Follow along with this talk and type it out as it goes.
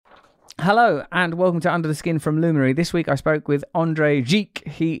Hello and welcome to Under the Skin from Luminary. This week I spoke with Andrei Jikh.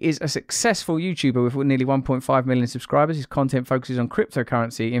 He is a successful YouTuber with nearly 1.5 million subscribers. His content focuses on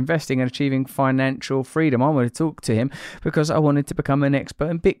cryptocurrency, investing and achieving financial freedom. I wanted to talk to him because I wanted to become an expert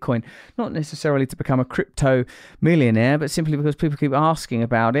in Bitcoin. Not necessarily to become a crypto millionaire, but simply because people keep asking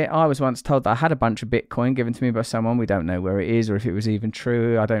about it. I was once told that I had a bunch of Bitcoin given to me by someone. We don't know where it is or if it was even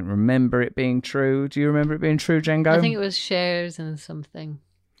true. I don't remember it being true. Do you remember it being true, Django? I think it was shares in something.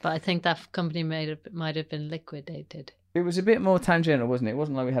 But I think that company might have been liquidated. It was a bit more tangential, wasn't it? It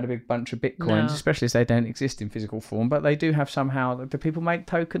wasn't like we had a big bunch of Bitcoins, No. especially as they don't exist in physical form, but they do have somehow. Do people make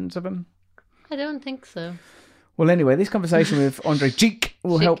tokens of them? I don't think so. Well, anyway, this conversation with Andrei Jikh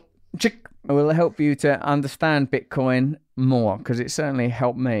will help you to understand Bitcoin more, because it certainly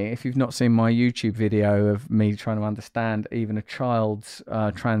helped me. If you've not seen my YouTube video of me trying to understand even a child's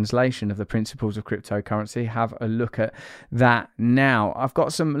translation of the principles of cryptocurrency, have a look at that now. I've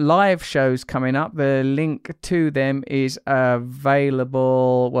got some live shows coming up. The link to them is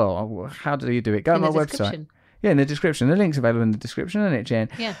available. Well, how do you do it? Go to my website. Yeah, in the description. The link's available in the description, isn't it, Jen?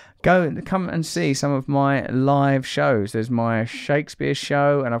 Yeah. Come and see some of my live shows. There's my Shakespeare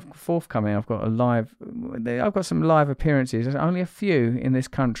show, and forthcoming, I've got some live appearances. There's only a few in this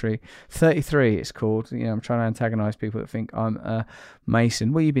country. 33, it's called. You know, I'm trying to antagonise people that think I'm a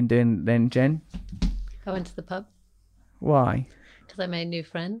Mason. What have you been doing then, Jen? I went to the pub. Why? Because I made new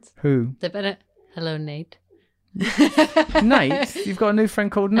friends. Who? Hello, Nate. Nate? You've got a new friend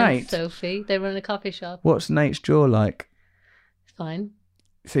called Nate? And Sophie. They run a coffee shop. What's Nate's jaw like? It's fine.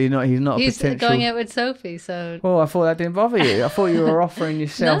 So he's not a potential... going out with Sophie, so... Oh, I thought that didn't bother you. I thought you were offering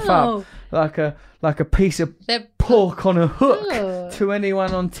yourself up like a piece of pork on a hook to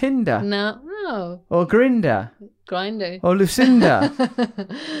anyone on Tinder. No. Or Grindr. Grindr. Or Lucinda.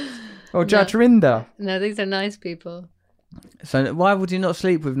 Or Judge Rinder. No, these are nice people. So why would you not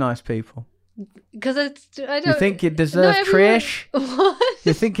sleep with nice people? Because I don't... You think you deserve Trish? What?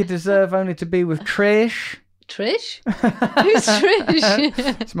 You think you deserve only to be with Trish? Trish? Who's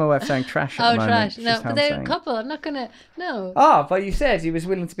Trish? It's my way of saying trash at the moment. Trash. No, but they're a couple. I'm not going to... No. Oh, but you said he was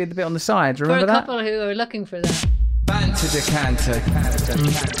willing to be the bit on the side. Remember that? For a couple who are looking for that. Banter decanter.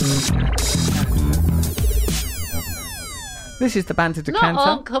 This is the banter decanter. Not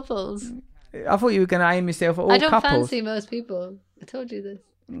all couples. I thought you were going to aim yourself at all couples. I don't fancy most people. I told you this.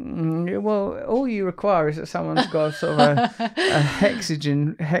 Well, all you require is that someone's got sort of a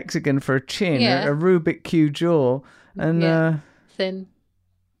hexagon for a chin, a Rubik cube jaw, and thin.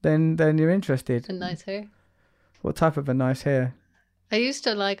 Then you're interested. And nice hair. What type of a nice hair? I used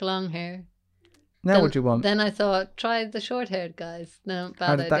to like long hair. Now what do you want? Then I thought, try the short-haired guys. No,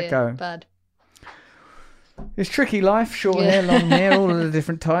 bad idea. How did that go? Bad. It's tricky life, short hair, long hair, all of the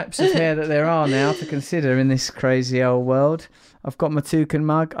different types of hair that there are now to consider in this crazy old world. I've got my toucan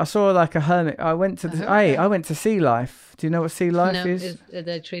mug. I saw like a hermit. I went to Sea Life. Do you know what Sea Life is? Are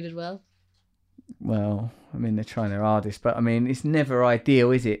they treated well? Well, I mean, they're trying their hardest, but I mean, it's never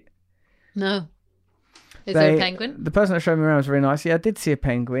ideal, is it? No. Is there a penguin? The person that showed me around was very nice. Yeah, I did see a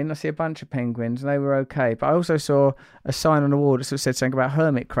penguin. I see a bunch of penguins, and they were okay. But I also saw a sign on the wall that sort of said something about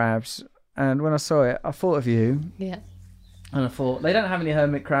hermit crabs. And when I saw it, I thought of you. Yeah. And I thought, they don't have any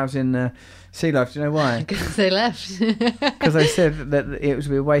hermit crabs in Sea Life. Do you know why? Because they left. Because they said that it was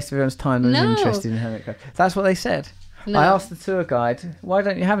a waste of everyone's time that was interested in hermit crabs. That's what they said. No. I asked the tour guide, why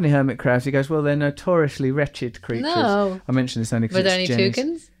don't you have any hermit crabs? He goes, well, they're notoriously wretched creatures. No. I mentioned this only because Were there any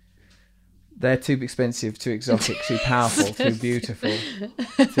toucans? They're too expensive, too exotic, too powerful, too beautiful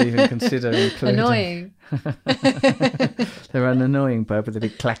to even consider including. Annoying. They're an annoying bird with the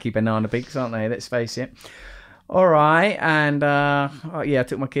big clacky banana beaks, aren't they? Let's face it. All right, and I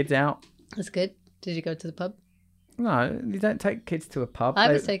took my kids out. That's good. Did you go to the pub? No, you don't take kids to a pub.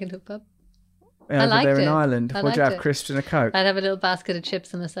 I was taken to a pub. I liked it. There in Ireland. Would you have crisps and a Coke? I'd have a little basket of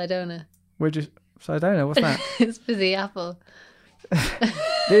chips and a Sidona. Sidona? What's that? It's fizzy apple.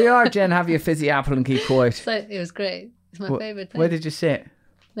 There you are, Jen. Have your fizzy apple and keep quiet. So it was great. It's my favourite thing. Where did you sit?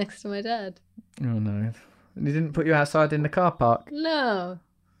 Next to my dad. Oh, no. And he didn't put you outside in the car park? No.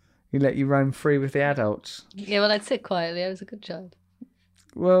 He let you roam free with the adults? Yeah, well, I'd sit quietly. I was a good child.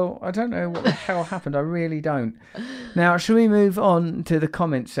 Well, I don't know what the hell happened. I really don't. Now, shall we move on to the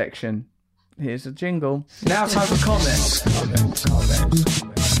comments section? Here's a jingle. Now time for comments.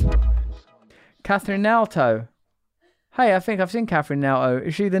 Catherine Nalto. Hey, I think I've seen Catherine Nalto.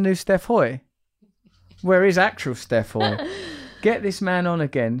 Is she the new Steph Hoy? Where is actual Steph Hoy? Get this man on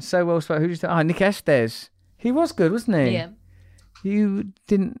again. So well spoken. Who just? Nick Estes. He was good, wasn't he? Yeah. You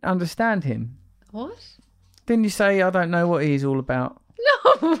didn't understand him. What? Didn't you say I don't know what he's all about?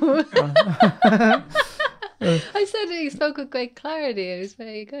 No. I said he spoke with great clarity. It was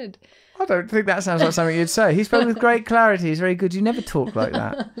very good. I don't think that sounds like something you'd say. He spoke with great clarity. He's very good. You never talk like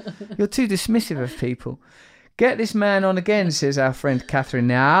that. You're too dismissive of people. Get this man on again, says our friend Catherine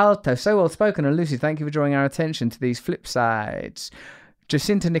Nealto. So well spoken and lucid. Thank you for drawing our attention to these flip sides.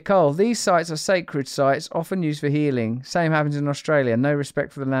 Jacinta Nicole. These sites are sacred sites, often used for healing. Same happens in Australia. No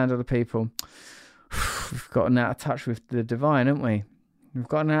respect for the land or the people. We've gotten out of touch with the divine, haven't we? We've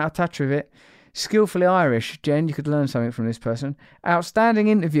gotten out of touch with it. Skillfully Irish. Jen, you could learn something from this person. Outstanding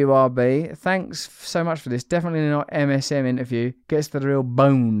interview, RB. Thanks so much for this. Definitely not MSM interview. Gets to the real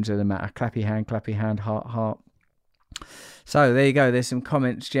bones of the matter. Clappy hand, heart, heart. So, there you go. There's some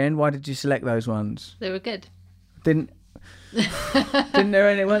comments, Jen. Why did you select those ones? They were good. Weren't there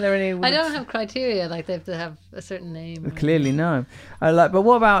any? I don't have criteria, like they have to have a certain name. Clearly, no. But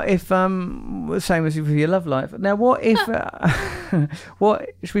what about if, same as with your love life. Now, what if,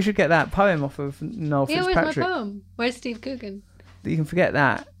 we should get that poem off of Noel Fitzpatrick. Where's my poem? Where's Steve Coogan? You can forget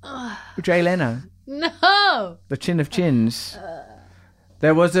that. Jay Leno. No! The Chin of Chins.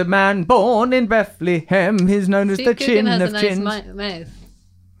 There was a man born in Bethlehem. He's known as the Chin of Chins. Mouth.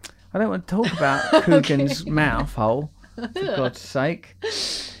 I don't want to talk about Coogan's mouth hole. For God's sake.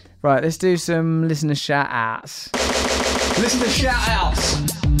 Right, let's do some listener shout outs. Listener shout outs.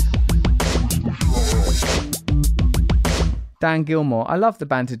 Dan Gilmore. I love the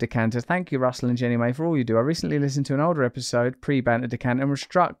Banter Decanter. Thank you, Russell and Jenny May, for all you do. I recently listened to an older episode, pre-Banter Decanter, and was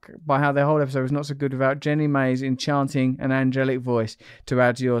struck by how the whole episode was not so good without Jenny May's enchanting and angelic voice to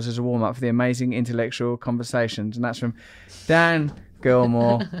add to yours as a warm-up for the amazing intellectual conversations. And that's from Dan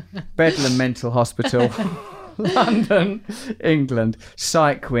Gilmore, Bedlam Mental Hospital. London, England,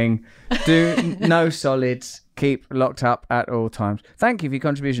 psych wing. Do no solids. Keep locked up at all times. Thank you for your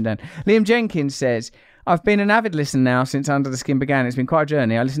contribution, Dan. Liam Jenkins says, I've been an avid listener now since Under the Skin began. It's been quite a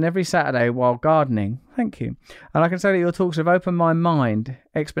journey. I listen every Saturday while gardening. Thank you. And I can say that your talks have opened my mind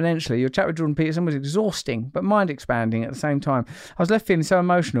exponentially. Your chat with Jordan Peterson was exhausting, but mind expanding at the same time. I was left feeling so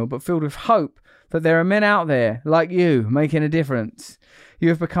emotional, but filled with hope that there are men out there like you making a difference. You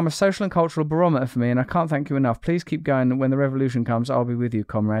have become a social and cultural barometer for me, and I can't thank you enough. Please keep going. When the revolution comes, I'll be with you,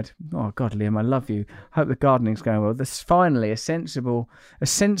 comrade. Oh, God, Liam, I love you. Hope the gardening's going well. This is finally a sensible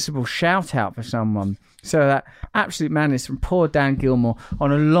shout-out for someone. So that absolute madness from poor Dan Gilmore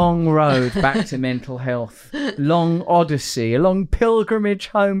on a long road back to mental health. Long odyssey, a long pilgrimage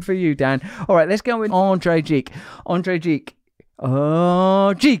home for you, Dan. All right, let's go with Andrei Jikh. Andrei Jikh.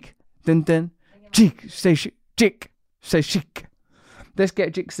 Oh, Jikh. Dun, dun. Jikh. Say chic. Jikh. Say chic. Let's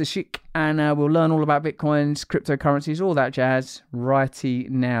get Jikh's the chic, and we'll learn all about bitcoins, cryptocurrencies, all that jazz, righty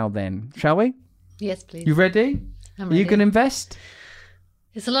now then. Shall we? Yes, please. You ready? I'm ready. Are you going to invest?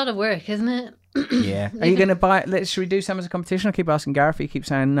 It's a lot of work, isn't it? Yeah. Are you going to buy it? Should we do some as a competition? I keep asking Gareth. He keeps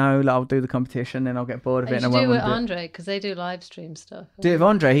saying, no, I'll do the competition, then I'll get bored of it. And I won't do it with Andrei, because they do live stream stuff. Do it with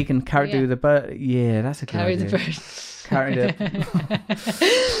Andrei. He can do the bird. Yeah, that's a good idea. Carry the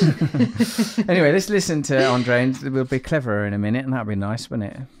bird. Anyway, let's listen to Andrei, and we'll be cleverer in a minute, and that'll be nice,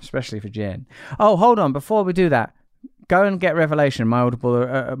 wouldn't it? Especially for Jen. Oh, hold on. Before we do that, go and get Revelation, my Audible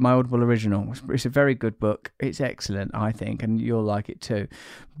original. It's a very good book. It's excellent, I think, and you'll like it too.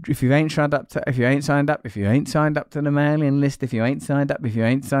 If you ain't signed up to the mailing list, if you ain't signed up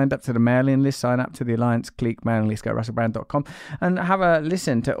to the mailing list, sign up to the Alliance Clique mailing list. Go to russellbrand.com and have a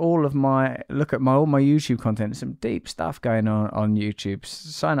listen to all my YouTube content. Some deep stuff going on YouTube.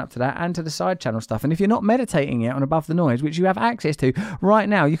 Sign up to that and to the side channel stuff. And if you're not meditating yet on Above the Noise, which you have access to right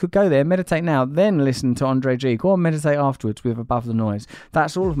now, you could go there, meditate now, then listen to Andrei Jikh, or meditate afterwards with Above the Noise.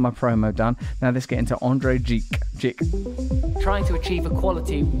 That's all of my promo done. Now let's get into Andrei Jikh. Trying to achieve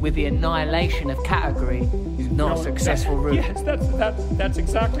equality with the annihilation of category is not a successful route. Yes, that's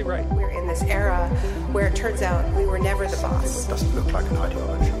exactly right. We're in this era where it turns out we were never the boss. It doesn't look like an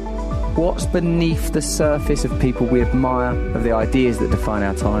ideology. What's beneath the surface of people we admire, of the ideas that define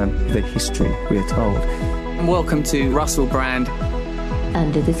our time, the history we are told? And welcome to Russell Brand.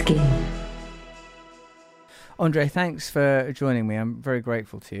 Under the Skin. Andrei, thanks for joining me. I'm very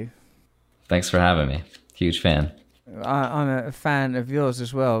grateful to you. Thanks for having me. Huge fan. I'm a fan of yours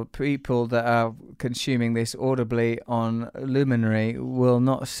as well. People that are consuming this audibly on Luminary will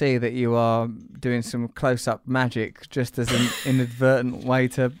not see that you are doing some close-up magic just as an inadvertent way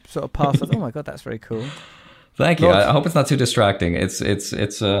to sort of pass. Oh my God, that's very cool. Thank you. I hope it's not too distracting. It's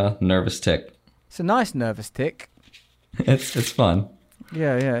a nervous tick. It's a nice nervous tick. It's fun.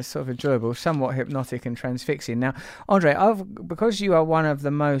 Yeah, it's sort of enjoyable, somewhat hypnotic and transfixing. Now, Andrei, because you are one of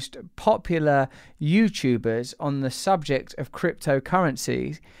the most popular YouTubers on the subject of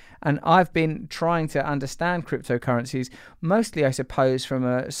cryptocurrencies, and I've been trying to understand cryptocurrencies, mostly, I suppose, from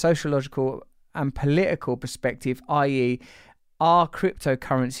a sociological and political perspective, i.e., are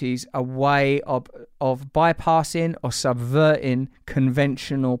cryptocurrencies a way of bypassing or subverting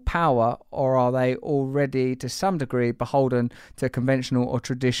conventional power, or are they already to some degree beholden to conventional or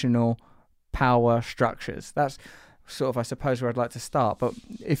traditional power structures? That's sort of, I suppose, where I'd like to start. But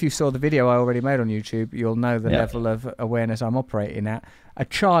if you saw the video I already made on YouTube, you'll know the level of awareness I'm operating at. A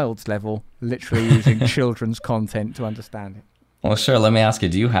child's level, literally using children's content to understand it. Well, sure. Let me ask you,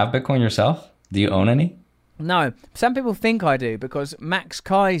 do you have Bitcoin yourself? Do you own any? No, some people think I do, because Max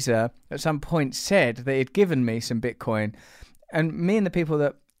Kaiser at some point said that he'd given me some Bitcoin, and me and the people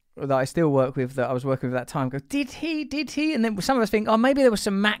that I still work with, that I was working with at that time, go, did he? And then some of us think, oh, maybe there was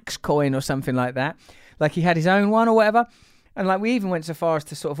some Max coin or something like that, like he had his own one or whatever. And like we even went so far as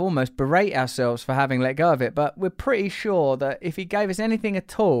to sort of almost berate ourselves for having let go of it. But we're pretty sure that if he gave us anything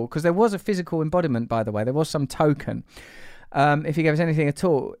at all, because there was a physical embodiment, by the way, there was some token. If he gave us anything at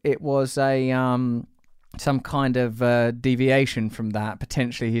all, it was a some kind of deviation from that,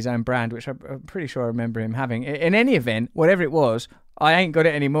 potentially his own brand, which I'm pretty sure I remember him having. In any event, whatever it was, I ain't got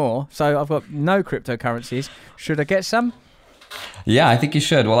it anymore. So I've got no cryptocurrencies. Should I get some? Yeah, I think you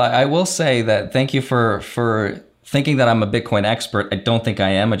should. Well, I will say that thank you for thinking that I'm a Bitcoin expert. I don't think I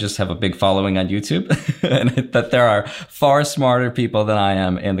am. I just have a big following on YouTube, and that there are far smarter people than I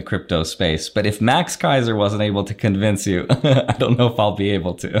am in the crypto space. But if Max Kaiser wasn't able to convince you, I don't know if I'll be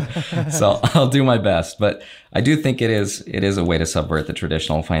able to. So I'll do my best. But I do think it is a way to subvert the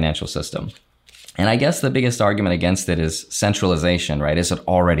traditional financial system. And I guess the biggest argument against it is centralization, right? Is it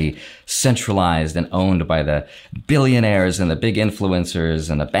already centralized and owned by the billionaires and the big influencers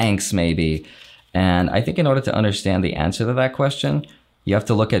and the banks maybe? And I think in order to understand the answer to that question, you have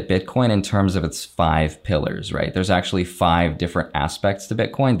to look at Bitcoin in terms of its 5 pillars, right? There's actually 5 different aspects to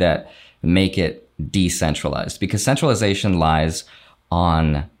Bitcoin that make it decentralized, because centralization lies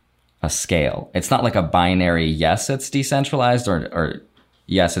on a scale. It's not like a binary, yes, it's decentralized, or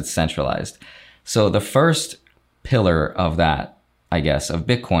yes, it's centralized. So the first pillar of that, I guess, of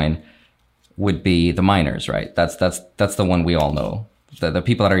Bitcoin would be the miners, right? That's the one we all know. The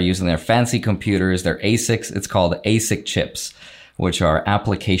people that are using their fancy computers, their ASICs, it's called ASIC chips, which are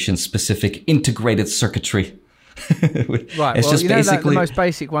application-specific integrated circuitry. Right. It's well, just you know, basically the most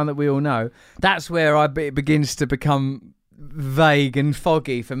basic one that we all know. That's where it begins to become vague and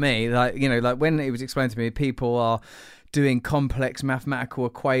foggy for me. Like, you know, like when it was explained to me, people are doing complex mathematical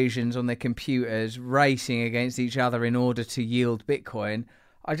equations on their computers, racing against each other in order to yield Bitcoin.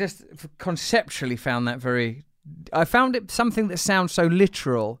 I just conceptually found that I found it something that sounds so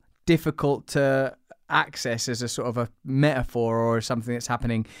literal, difficult to access as a sort of a metaphor or something that's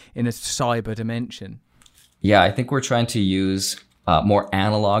happening in a cyber dimension. Yeah, I think we're trying to use more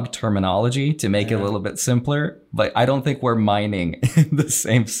analog terminology to make it a little bit simpler, but I don't think we're mining in the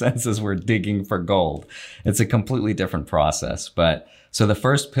same sense as we're digging for gold. It's a completely different process. But so the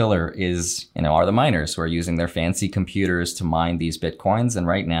first pillar is, are the miners who are using their fancy computers to mine these Bitcoins. And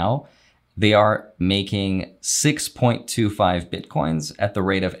right now, they are making 6.25 Bitcoins at the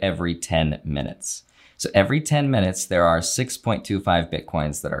rate of every 10 minutes. So every 10 minutes, there are 6.25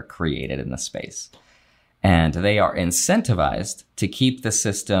 Bitcoins that are created in the space. And they are incentivized to keep the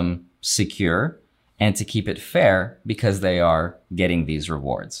system secure and to keep it fair because they are getting these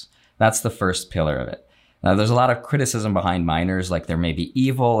rewards. That's the first pillar of it. Now, there's a lot of criticism behind miners, like they're maybe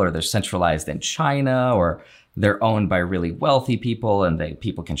evil, or they're centralized in China, or they're owned by really wealthy people and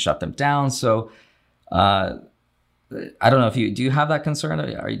people can shut them down. So I don't know do you have that concern?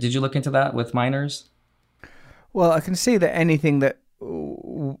 Did you look into that with miners? Well, I can see that anything that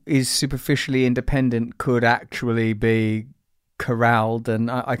is superficially independent could actually be corralled,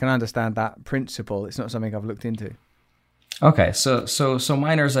 and I can understand that principle. It's not something I've looked into. Okay, so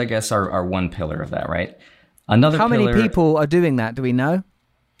miners, I guess, are one pillar of that, right? Another How pillar, many people are doing that? Do we know?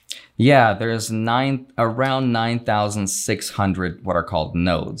 Yeah, there's around 9,600 what are called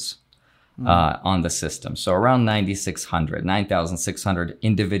nodes on the system. So around 9,600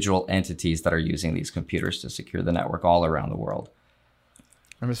 individual entities that are using these computers to secure the network all around the world.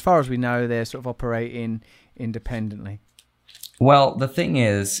 And as far as we know, they're sort of operating independently. Well, the thing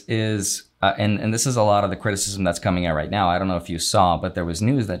is, and this is a lot of the criticism that's coming out right now. I don't know if you saw, but there was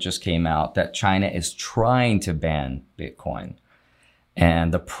news that just came out that China is trying to ban Bitcoin.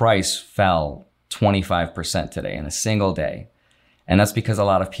 And the price fell 25% today in a single day. And that's because a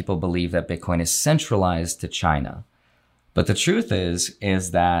lot of people believe that Bitcoin is centralized to China. But the truth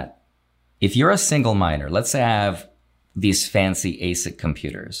is that if you're a single miner, let's say I have these fancy ASIC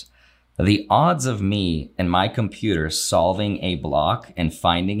computers, the odds of me and my computer solving a block and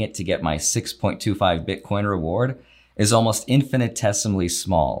finding it to get my 6.25 Bitcoin reward is almost infinitesimally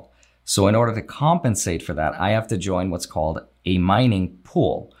small. So in order to compensate for that, I have to join what's called a mining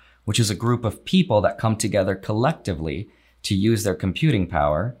pool, which is a group of people that come together collectively to use their computing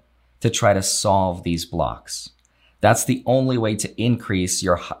power to try to solve these blocks. That's the only way to increase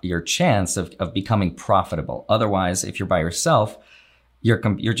your chance of becoming profitable. Otherwise, if you're by yourself, you're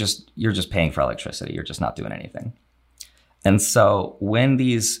just paying for electricity. You're just not doing anything. And so when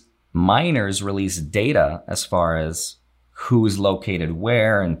these miners release data as far as who's located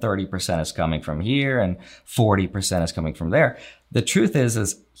where, and 30% is coming from here and 40% is coming from there, the truth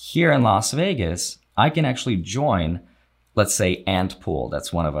is here in Las Vegas, I can actually join, let's say, Ant Pool.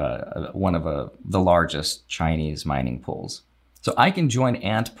 That's one of the largest Chinese mining pools. So I can join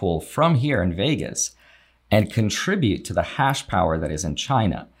Ant Pool from here in Vegas and contribute to the hash power that is in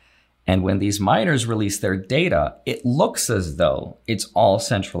China. And when these miners release their data, it looks as though it's all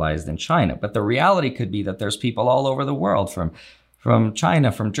centralized in China. But the reality could be that there's people all over the world, from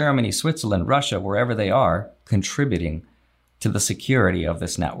China, from Germany, Switzerland, Russia, wherever they are, contributing to the security of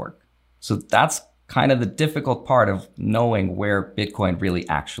this network. So that's kind of the difficult part of knowing where Bitcoin really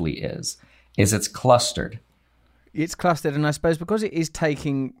actually is it's clustered. It's clustered, and I suppose because it is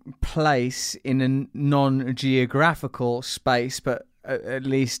taking place in a non-geographical space, but at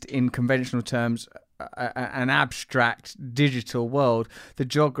least in conventional terms, an abstract digital world, the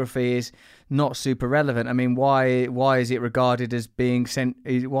geography is not super relevant. I mean, why is it regarded as being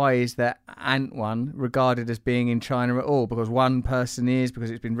why is the Ant one regarded as being in China at all? Because one person is,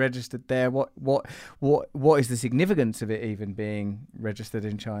 because it's been registered there. What is the significance of it even being registered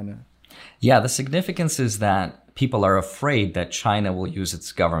in China? Yeah, the significance is that people are afraid that China will use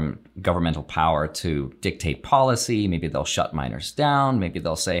its governmental power to dictate policy. Maybe they'll shut miners down. Maybe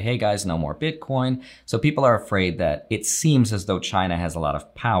they'll say, hey guys, no more Bitcoin. So people are afraid that it seems as though China has a lot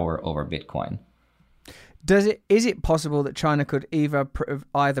of power over Bitcoin. Is it possible that China could either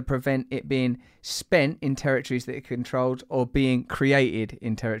prevent it being spent in territories that it controlled, or being created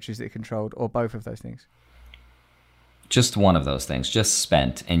in territories that it controlled, or both of those things? Just one of those things, just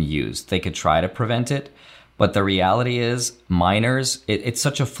spent and used. They could try to prevent it, but the reality is miners, it's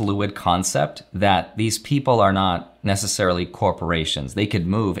such a fluid concept that these people are not necessarily corporations. They could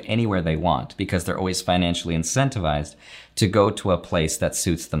move anywhere they want because they're always financially incentivized to go to a place that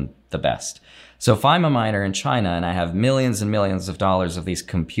suits them the best. So if I'm a miner in China and I have millions and millions of dollars of these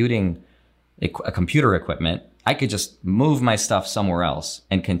computer equipment, I could just move my stuff somewhere else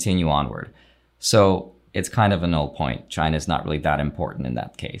and continue onward. So it's kind of a null point. China's not really that important in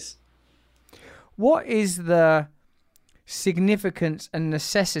that case. What is the significance and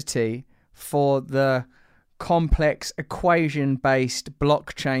necessity for the complex equation-based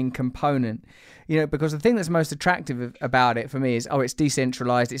blockchain component? You know, because the thing that's most attractive about it for me is, it's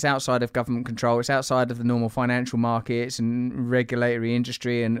decentralized, it's outside of government control, it's outside of the normal financial markets and regulatory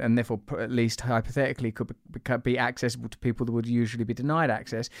industry, and therefore, at least hypothetically, could be accessible to people that would usually be denied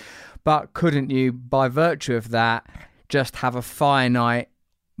access. But couldn't you, by virtue of that, just have a finite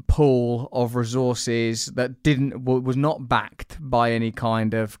pool of resources that was not backed by any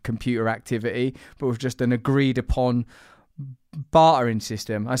kind of computer activity, but was just an agreed upon bartering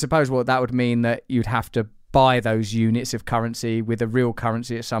system? I suppose what that would mean that you'd have to buy those units of currency with a real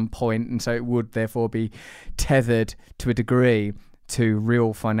currency at some point, and so it would therefore be tethered to a degree to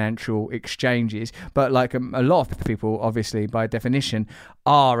real financial exchanges. But like a lot of people, obviously by definition,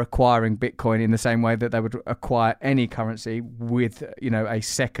 are acquiring Bitcoin in the same way that they would acquire any currency with, a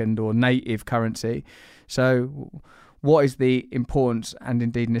second or native currency. So what is the importance and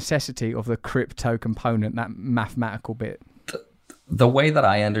indeed necessity of the crypto component, that mathematical bit? The way that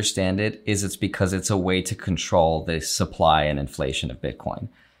I understand it is it's because it's a way to control the supply and inflation of Bitcoin.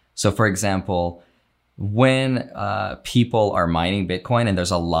 So for example, when people are mining Bitcoin and there's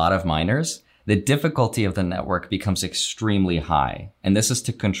a lot of miners, the difficulty of the network becomes extremely high. And this is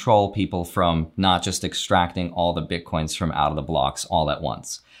to control people from not just extracting all the Bitcoins from out of the blocks all at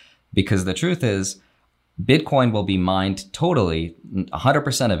once. Because the truth is, Bitcoin will be mined totally,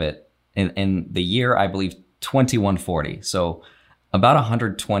 100% of it, in the year, I believe, 2140. So about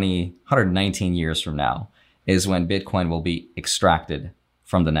 119 years from now is when Bitcoin will be extracted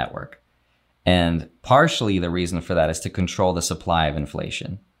from the network. And partially the reason for that is to control the supply of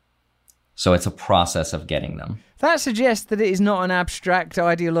inflation. So it's a process of getting them. That suggests that it is not an abstract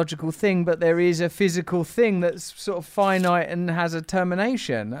ideological thing, but there is a physical thing that's sort of finite and has a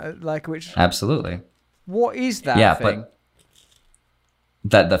termination, which... Absolutely. What is that thing?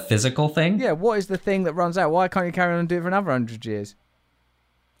 But the physical thing? Yeah, what is the thing that runs out? Why can't you carry on and do it for another 100 years?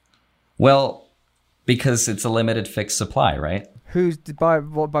 Well, because it's a limited fixed supply, right? Who's by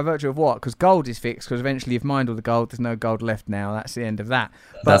virtue of what? Because gold is fixed. Because eventually you've mined all the gold. There's no gold left now. That's the end of that.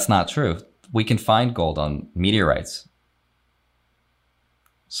 But that's not true. We can find gold on meteorites.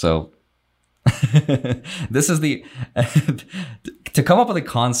 So this is the to come up with a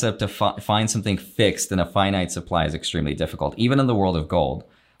concept to find something fixed in a finite supply is extremely difficult. Even in the world of gold,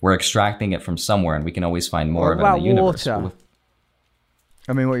 we're extracting it from somewhere, and we can always find more of it in the universe. Water?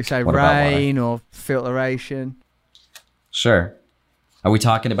 I mean, what you say, What about rain or filtration? Sure. Are we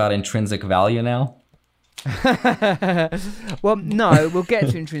talking about intrinsic value now? Well, no, we'll get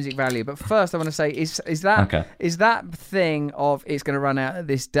to intrinsic value, but first I want to say is that thing of it's going to run out at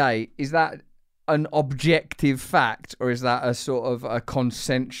this date, is that an objective fact, or is that a sort of a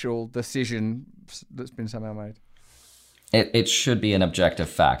consensual decision that's been somehow made? It should be an objective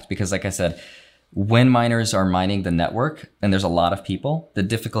fact, because like I said, when miners are mining the network and there's a lot of people, the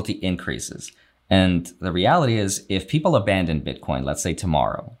difficulty increases. And the reality is, if people abandon Bitcoin, let's say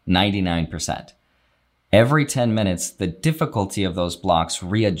tomorrow, 99%, every 10 minutes, the difficulty of those blocks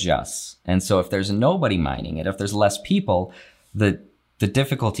readjusts. And so if there's nobody mining it, if there's less people, the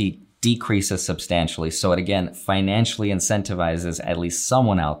difficulty decreases substantially. So it, again, financially incentivizes at least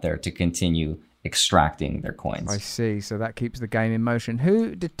someone out there to continue extracting their coins. I see. So that keeps the game in motion.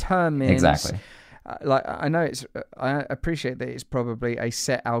 Who determines... Exactly. I know I appreciate that it's probably a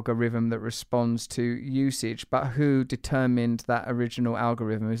set algorithm that responds to usage, but who determined that original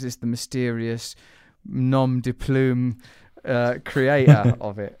algorithm? Is this the mysterious nom de plume creator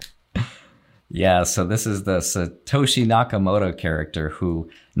of it? Yeah, so this is the Satoshi Nakamoto character who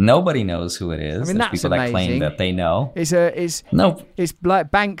nobody knows who it is. I mean, There's that's people amazing. that claim that they know. It's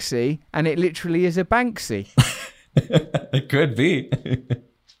like Banksy, and it literally is a Banksy. It could be.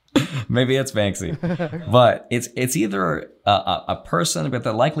 Maybe it's Banksy. But it's either a person, but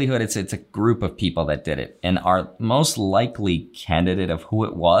the likelihood it's a group of people that did it. And our most likely candidate of who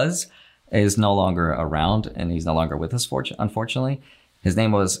it was is no longer around, and he's no longer with us, unfortunately. His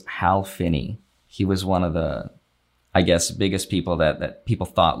name was Hal Finney. He was one of the, I guess, biggest people that people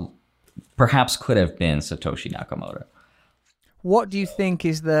thought perhaps could have been Satoshi Nakamoto. What do you think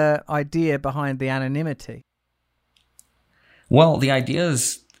is the idea behind the anonymity? Well, the idea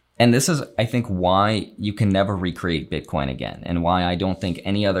is, and this is, I think, why you can never recreate Bitcoin again, and why I don't think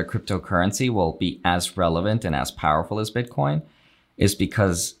any other cryptocurrency will be as relevant and as powerful as Bitcoin, is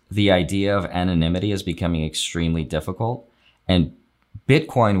because the idea of anonymity is becoming extremely difficult. And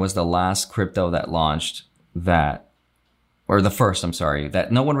Bitcoin was the last crypto that launched that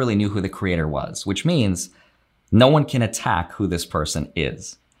no one really knew who the creator was, which means no one can attack who this person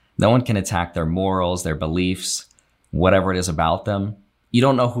is. No one can attack their morals, their beliefs, whatever it is about them. You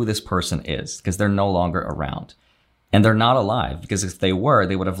don't know who this person is because they're no longer around. And they're not alive, because if they were,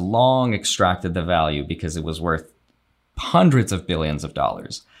 they would have long extracted the value because it was worth hundreds of billions of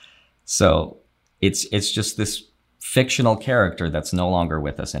dollars. So it's just this fictional character that's no longer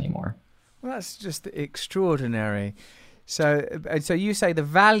with us anymore. Well, that's just extraordinary. So you say the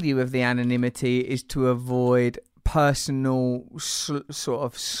value of the anonymity is to avoid personal sort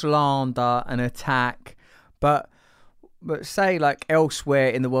of slander and attack, but say like elsewhere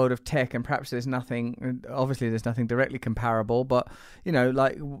in the world of tech, and perhaps there's nothing directly comparable, but you know,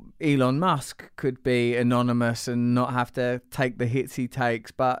 like Elon Musk could be anonymous and not have to take the hits he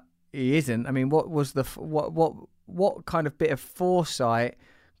takes, but he isn't. I mean, what kind of bit of foresight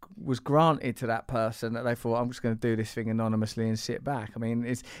was granted to that person that they thought, I'm just going to do this thing anonymously and sit back? I mean,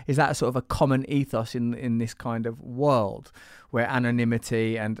 is that sort of a common ethos in this kind of world where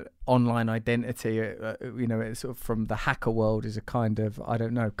anonymity and online identity, it's sort of from the hacker world, is a kind of, I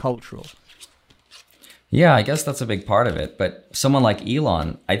don't know, cultural? Yeah, I guess that's a big part of it. But someone like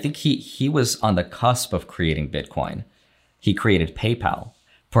Elon, I think he was on the cusp of creating Bitcoin. He created PayPal.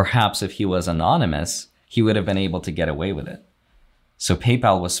 Perhaps if he was anonymous, he would have been able to get away with it. So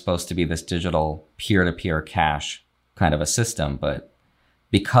PayPal was supposed to be this digital peer-to-peer cash kind of a system, but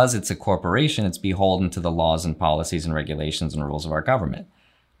because it's a corporation, it's beholden to the laws and policies and regulations and rules of our government.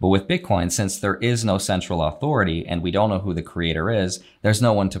 But with Bitcoin, since there is no central authority and we don't know who the creator is, there's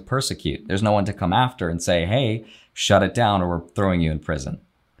no one to persecute. There's no one to come after and say, hey, shut it down or we're throwing you in prison.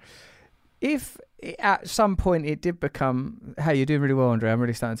 If at some point it did become, hey, you're doing really well, Andrei, I'm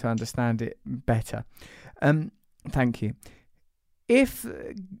really starting to understand it better. Thank you. If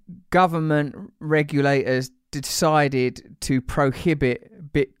government regulators decided to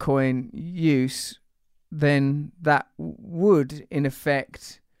prohibit Bitcoin use, then that would, in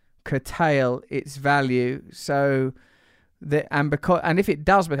effect, curtail its value. So, and if it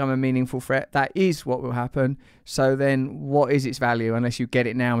does become a meaningful threat, that is what will happen. So then, what is its value unless you get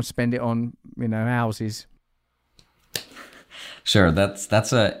it now and spend it on, houses? Sure,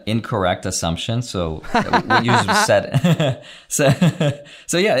 that's a incorrect assumption. So what you just said.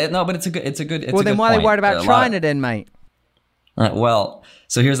 so yeah, no, but it's a good. Well, then why are they worried about China then, mate? Well,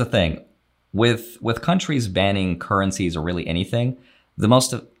 so here's the thing: with countries banning currencies or really anything,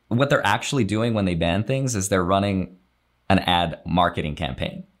 what they're actually doing when they ban things is they're running an ad marketing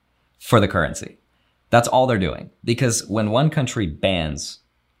campaign for the currency. That's all they're doing. Because when one country bans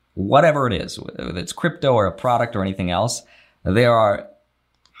whatever it is, whether it's crypto or a product or anything else, there are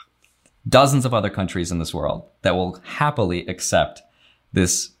dozens of other countries in this world that will happily accept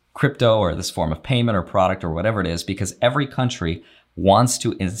this crypto or this form of payment or product or whatever it is, because every country wants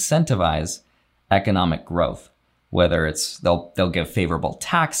to incentivize economic growth. Whether it's they'll give favorable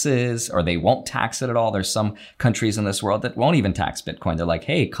taxes or they won't tax it at all. There's some countries in this world that won't even tax Bitcoin. They're like,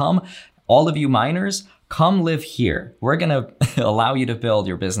 hey, come, all of you miners, come live here. We're going to allow you to build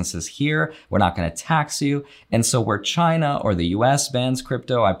your businesses here. We're not going to tax you. And so where China or the US bans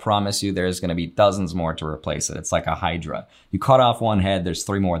crypto, I promise you there's going to be dozens more to replace it. It's like a hydra. You cut off one head, there's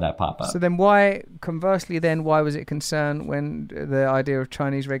 3 more that pop up. So then conversely why was it concern when the idea of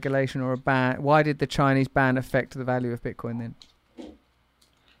Chinese regulation or a ban, why did the Chinese ban affect the value of Bitcoin then?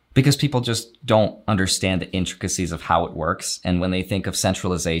 Because people just don't understand the intricacies of how it works. And when they think of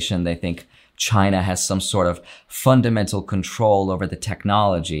centralization, they think China has some sort of fundamental control over the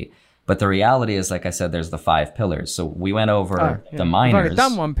technology. But the reality is, like I said, there's the 5 pillars. So we went over the miners. We've only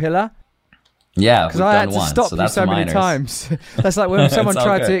done one pillar. Yeah, because I had to stop you so many times. That's like when someone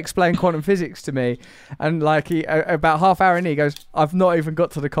tried to explain quantum physics to me, and like he about half hour in, he goes, "I've not even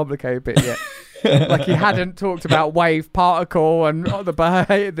got to the complicated bit yet." Like he hadn't talked about wave particle and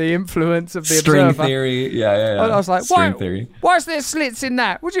the influence of the string observer. theory. Yeah. And I was like, why is there slits in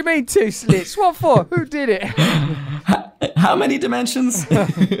that? What do you mean 2 slits? What for? Who did it? How many dimensions?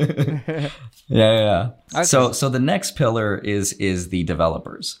 Yeah. Okay. So the next pillar is the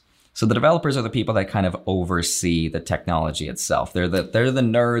developers. So the developers are the people that kind of oversee the technology itself. They're the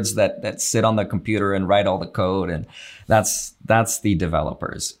nerds that sit on the computer and write all the code, and that's the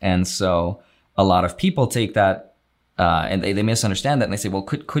developers. And so a lot of people take that and they misunderstand that, and they say, well,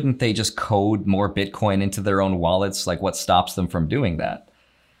 couldn't they just code more Bitcoin into their own wallets? Like, what stops them from doing that?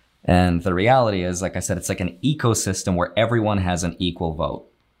 And the reality is, like I said, it's like an ecosystem where everyone has an equal vote,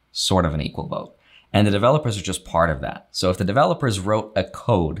 sort of an equal vote. And the developers are just part of that. So if the developers wrote a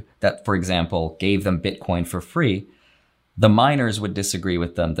code that, for example, gave them Bitcoin for free, the miners would disagree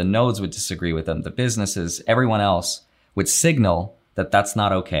with them, the nodes would disagree with them, the businesses, everyone else would signal that that's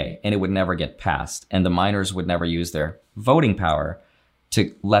not okay, and it would never get passed. And the miners would never use their voting power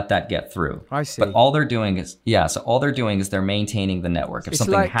to let that get through. I see. But all they're doing is, they're maintaining the network. If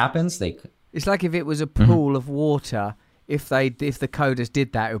something happens, It's like if it was a pool of water. If the coders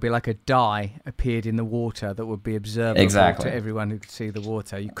did that, it would be like a dye appeared in the water that would be observable to everyone who could see the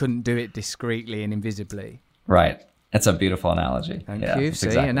water. You couldn't do it discreetly and invisibly. Right. It's a beautiful analogy. Thank you. See,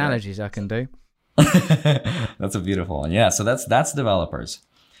 exactly analogies right. I can do. That's a beautiful one. Yeah. So that's developers.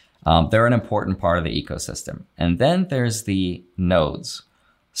 They're an important part of the ecosystem. And then there's the nodes.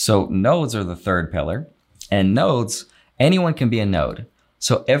 So nodes are the third pillar. And nodes, anyone can be a node.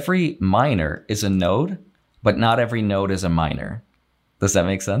 So every miner is a node, but not every node is a miner. Does that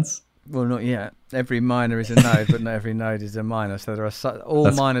make sense? Well, not yet. Every miner is a node, but not every node is a miner. So there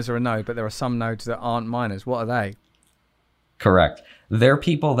are miners are a node, but there are some nodes that aren't miners. What are they? Correct. They're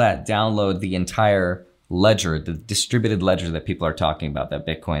people that download the entire ledger, the distributed ledger that people are talking about that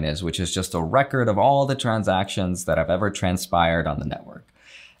Bitcoin is, which is just a record of all the transactions that have ever transpired on the network.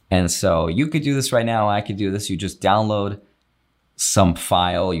 And so you could do this right now. I could do this. You just download some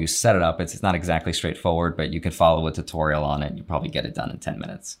file, you set it up. It's not exactly straightforward, but you can follow a tutorial on it. And you probably get it done in 10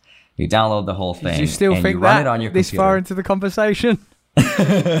 minutes. You download the whole thing. Do you still think you run it on your this computer. Far into the conversation?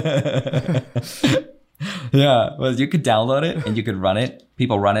 Yeah, well, you could download it and you could run it.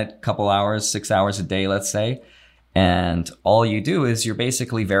 People run it a couple hours, 6 hours a day, let's say. And all you do is you're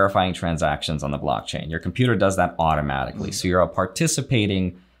basically verifying transactions on the blockchain. Your computer does that automatically. So you're a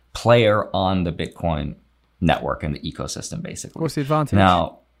participating player on the Bitcoin network and the ecosystem, basically. What's the advantage?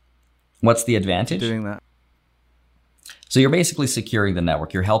 Now, what's the advantage? Doing that. So you're basically securing the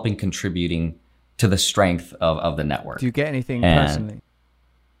network. You're contributing to the strength of the network. Do you get anything personally?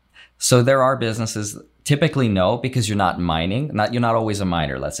 So there are businesses, typically no, because you're not mining. You're not always a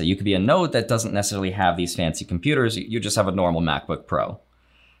miner, let's say. You could be a node that doesn't necessarily have these fancy computers. You just have a normal MacBook Pro.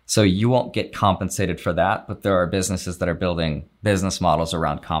 So you won't get compensated for that, but there are businesses that are building business models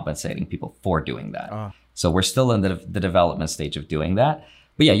around compensating people for doing that. So we're still in the development stage of doing that.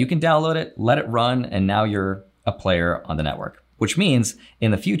 But yeah, you can download it, let it run, and now you're a player on the network. Which means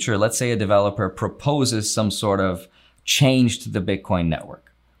in the future, let's say a developer proposes some sort of changed the Bitcoin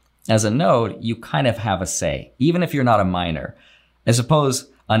network. As a node, you kind of have a say, even if you're not a miner. I suppose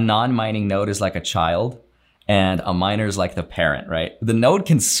a non-mining node is like a child and a miner is like the parent, right? The node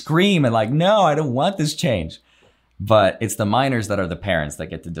can scream and like, no, I don't want this change. But it's the miners that are the parents that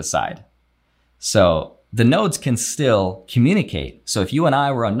get to decide. So the nodes can still communicate. So if you and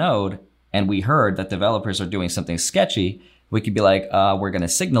I were a node and we heard that developers are doing something sketchy, we could be like, we're going to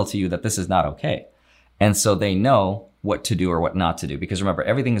signal to you that this is not okay. And so they know what to do or what not to do. Because remember,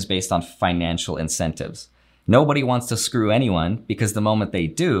 everything is based on financial incentives. Nobody wants to screw anyone because the moment they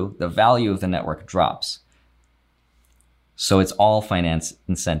do, the value of the network drops. So it's all finance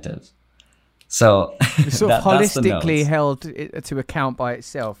incentives. So it's sort of that's the holistically nodes. held to account by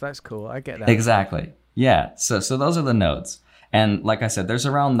itself. That's cool. I get that. Exactly. Yeah. So those are the nodes. And like I said, there's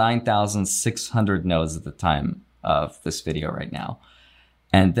around 9,600 nodes at the time of this video right now.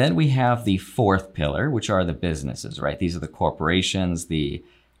 And then we have the fourth pillar, which are the businesses, right? These are the corporations, the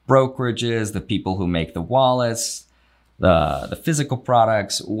brokerages, the people who make the wallets, the physical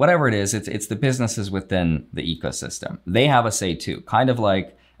products, whatever it is, it's the businesses within the ecosystem. They have a say too, kind of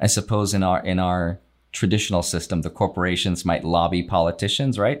like, I suppose in our traditional system, the corporations might lobby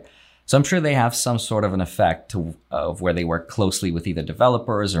politicians, right? So I'm sure they have some sort of an effect of where they work closely with either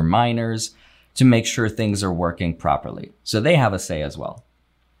developers or miners to make sure things are working properly. So they have a say as well.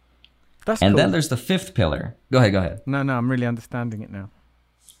 That's And cool. then there's the fifth pillar. Go ahead. No, I'm really understanding it now.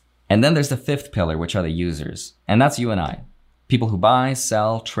 And then there's the fifth pillar, which are the users. And that's you and I. People who buy,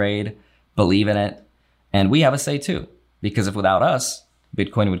 sell, trade, believe in it. And we have a say too. Because if without us,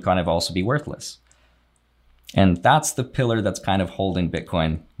 Bitcoin would kind of also be worthless. And that's the pillar that's kind of holding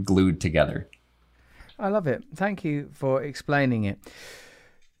Bitcoin glued together. I love it. Thank you for explaining it.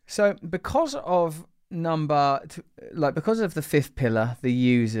 So because of because of the fifth pillar, the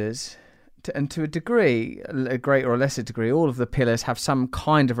users, and to a degree, a greater or lesser degree, all of the pillars have some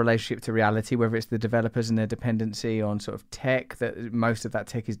kind of relationship to reality, whether it's the developers and their dependency on sort of tech, that most of that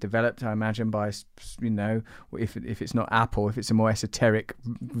tech is developed, I imagine, by, if it's not Apple, if it's a more esoteric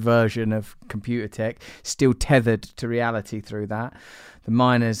version of computer tech, still tethered to reality through that. The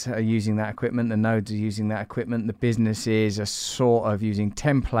miners are using that equipment, the nodes are using that equipment, the businesses are sort of using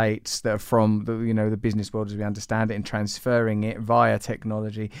templates that are from the business world as we understand it and transferring it via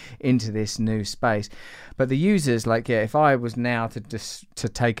technology into this new space. But the users, if I was now to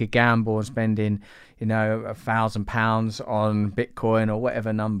take a gamble and spending £1,000 on Bitcoin or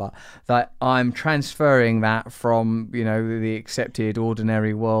whatever number, that I'm transferring that from the accepted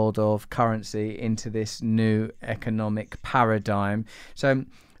ordinary world of currency into this new economic paradigm. So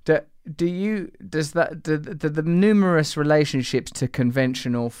do the numerous relationships to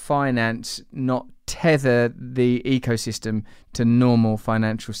conventional finance not tether the ecosystem to normal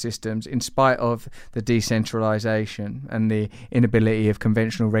financial systems in spite of the decentralization and the inability of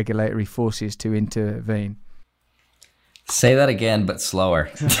conventional regulatory forces to intervene? Say that again, but slower.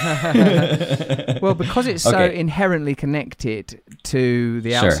 Well, because it's so inherently connected to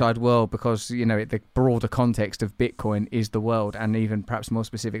the outside world, because the broader context of Bitcoin is the world, and even perhaps more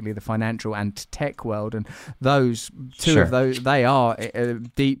specifically the financial and tech world, and those two of those, they are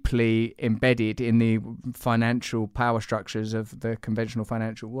deeply embedded in the financial power structures of the conventional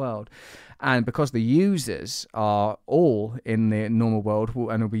financial world. And because the users are all in the normal world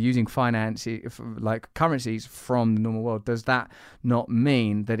and will be using finance like currencies from the normal world, does that not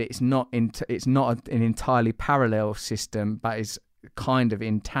mean that it's not an entirely parallel system, but is kind of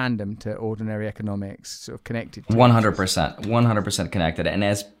in tandem to ordinary economics, sort of connected? 100% connected. And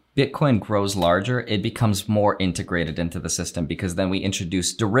as Bitcoin grows larger, it becomes more integrated into the system, because then we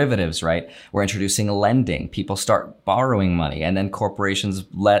introduce derivatives, right? We're introducing lending. People start borrowing money, and then corporations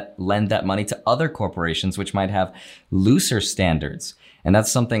lend that money to other corporations, which might have looser standards. And that's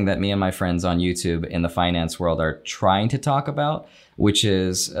something that me and my friends on YouTube in the finance world are trying to talk about, which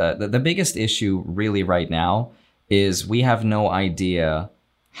is the biggest issue really right now is we have no idea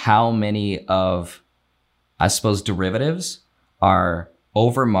how many of, I suppose, derivatives are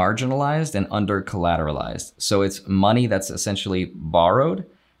over marginalized and under collateralized. So it's money that's essentially borrowed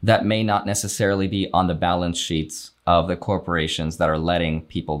that may not necessarily be on the balance sheets of the corporations that are letting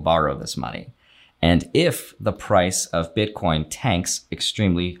people borrow this money. And if the price of Bitcoin tanks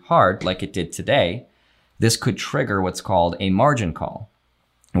extremely hard, like it did today, this could trigger what's called a margin call,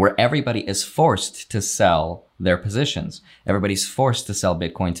 where everybody is forced to sell their positions. Everybody's forced to sell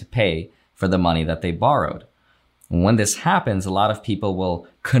Bitcoin to pay for the money that they borrowed. When this happens, a lot of people will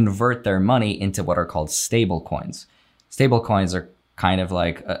convert their money into what are called stable coins. Stable coins are kind of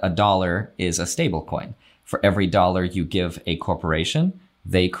like a dollar is a stable coin. For every dollar you give a corporation,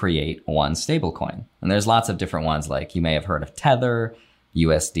 they create one stablecoin. And there's lots of different ones, like you may have heard of Tether,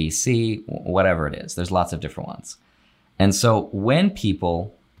 USDC, whatever it is. There's lots of different ones. And so when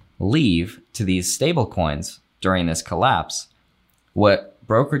people leave to these stablecoins during this collapse, what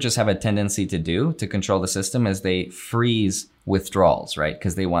brokerages have a tendency to do to control the system is they freeze withdrawals, right?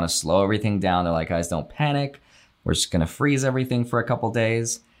 Because they want to slow everything down. They're like, guys, don't panic. We're just going to freeze everything for a couple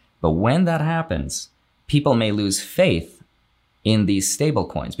days. But when that happens, people may lose faith in these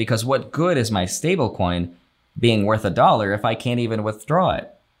stablecoins, because what good is my stablecoin being worth $1 if I can't even withdraw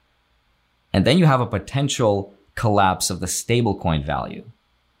it? And then you have a potential collapse of the stablecoin value.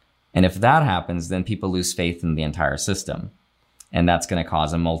 And if that happens, then people lose faith in the entire system. And that's going to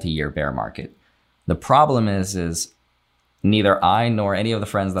cause a multi-year bear market. The problem is neither I nor any of the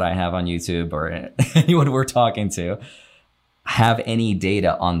friends that I have on YouTube or anyone we're talking to have any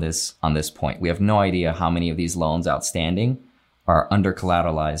data on this point. We have no idea how many of these loans outstanding are under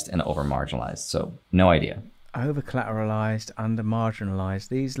collateralized and over marginalized. So no idea. Over collateralized, under marginalized.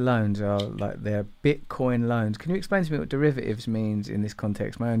 These loans are like, they're Bitcoin loans. Can you explain to me what derivatives means in this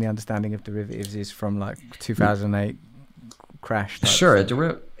context? My only understanding of derivatives is from like 2008 crash. Sure.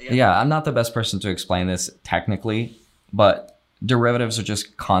 Yeah, I'm not the best person to explain this technically, but derivatives are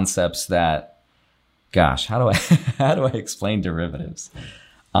just concepts that, gosh, how do I explain derivatives?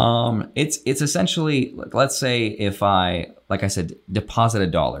 It's essentially, let's say if I, like I said, deposit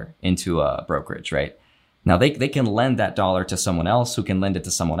 $1 into a brokerage, right? Now they can lend that dollar to someone else who can lend it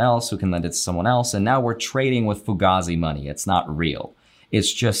to someone else who can lend it to someone else. And now we're trading with Fugazi money. It's not real.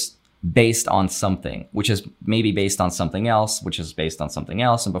 It's just based on something, which is maybe based on something else, which is based on something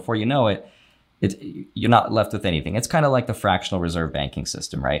else. And before you know it, you're not left with anything. It's kind of like the fractional reserve banking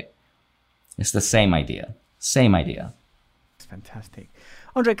system, right? It's the same idea. Same idea. That's fantastic.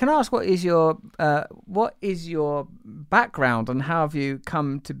 Andrei, can I ask what is your background and how have you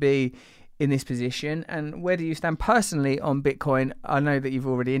come to be in this position, and where do you stand personally on Bitcoin? I know that you've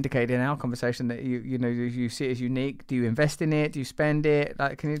already indicated in our conversation that you see it as unique. Do you invest in it? Do you spend it?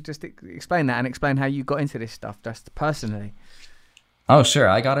 Like, can you just explain that and explain how you got into this stuff just personally? Oh, sure.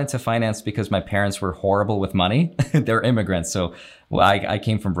 I got into finance because my parents were horrible with money. They're immigrants. So I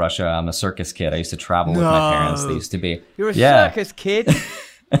came from Russia. I'm a circus kid. I used to travel with my parents. They used to be. You're a circus kid?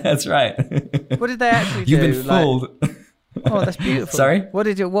 That's right. What did they actually do? You've been fooled. Oh, that's beautiful. Sorry? What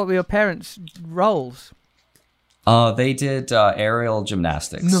were your parents' roles? They did aerial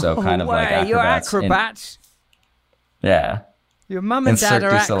gymnastics. So kind of like acrobats. You're acrobats? Yeah. Your mum and dad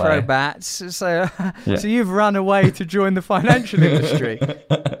are acrobats. So you've run away to join the financial industry.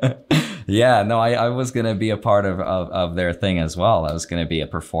 Yeah, no, I was going to be a part of their thing as well. I was going to be a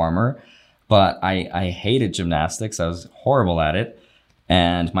performer, but I hated gymnastics. I was horrible at it.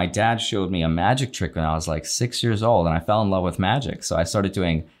 And my dad showed me a magic trick when I was like 6 years old, and I fell in love with magic. So I started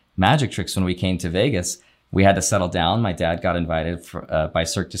doing magic tricks when we came to Vegas. We had to settle down. My dad got invited by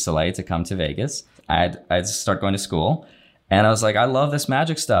Cirque du Soleil to come to Vegas. I had to start going to school. And I was like, I love this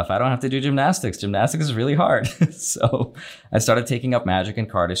magic stuff. I don't have to do gymnastics. Gymnastics is really hard. So I started taking up magic and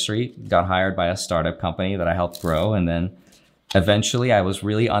cardistry, got hired by a startup company that I helped grow. And then eventually I was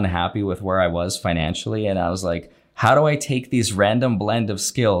really unhappy with where I was financially. And I was like, how do I take these random blend of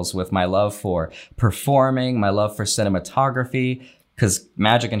skills with my love for performing, my love for cinematography? Because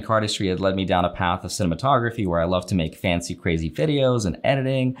magic and cardistry had led me down a path of cinematography where I love to make fancy, crazy videos and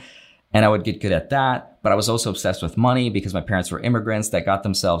editing. And I would get good at that. But I was also obsessed with money because my parents were immigrants that got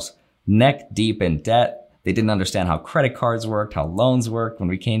themselves neck deep in debt. They didn't understand how credit cards worked, how loans worked when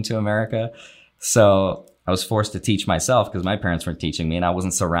we came to America. So I was forced to teach myself because my parents weren't teaching me and I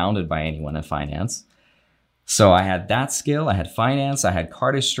wasn't surrounded by anyone in finance. So I had that skill, I had finance, I had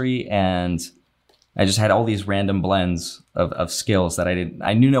cardistry, and I just had all these random blends of skills that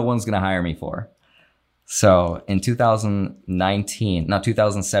I knew no one's going to hire me for. So in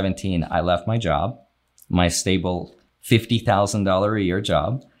 2017, I left my job, my stable $50,000 a year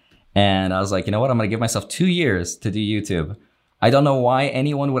job. And I was like, you know what? I'm going to give myself 2 years to do YouTube. I don't know why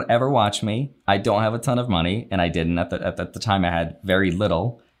anyone would ever watch me. I don't have a ton of money, and I didn't. At the time, I had very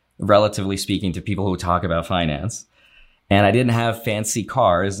little, relatively speaking, to people who talk about finance. And I didn't have fancy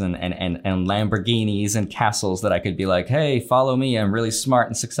cars and Lamborghinis and castles that I could be like, hey, follow me. I'm really smart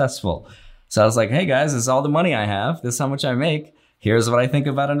and successful. So I was like, hey, guys, this is all the money I have. This is how much I make. Here's what I think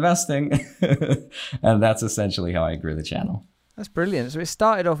about investing. And that's essentially how I grew the channel. That's brilliant. So it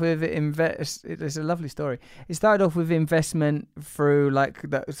started off with it's a lovely story. It started off with investment through like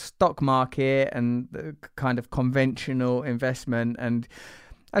the stock market and the kind of conventional investment. And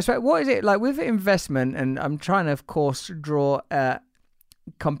I suppose, what is it like with investment? And I'm trying to, of course, draw a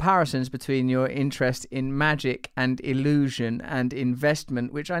comparisons between your interest in magic and illusion and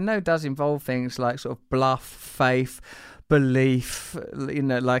investment, which I know does involve things like sort of bluff, faith, belief,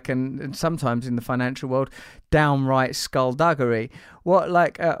 like, and sometimes in the financial world, downright skullduggery.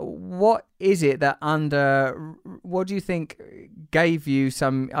 What is it that what do you think gave you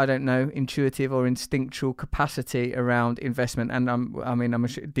some, I don't know, intuitive or instinctual capacity around investment? And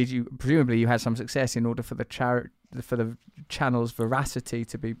presumably you had some success in order for the channel's veracity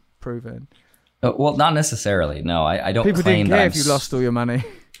to be proven? Well, not necessarily. No, I don't. People claim didn't care that if you lost all your money.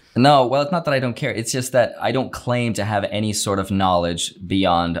 No, well, it's not that I don't care. It's just that I don't claim to have any sort of knowledge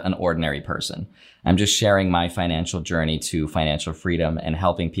beyond an ordinary person. I'm just sharing my financial journey to financial freedom and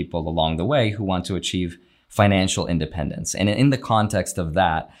helping people along the way who want to achieve financial independence. And in the context of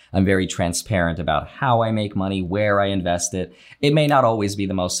that, I'm very transparent about how I make money, where I invest it. It may not always be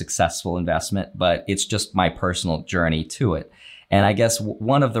the most successful investment, but it's just my personal journey to it. And I guess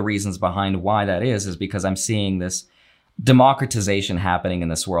one of the reasons behind why that is because I'm seeing this democratization happening in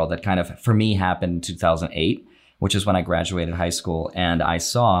this world that kind of, for me, happened in 2008, which is when I graduated high school. And I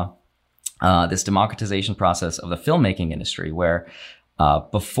saw this democratization process of the filmmaking industry where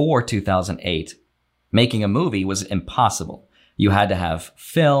before 2008, making a movie was impossible. You had to have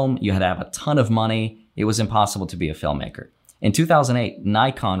film, you had to have a ton of money. It was impossible to be a filmmaker. In 2008,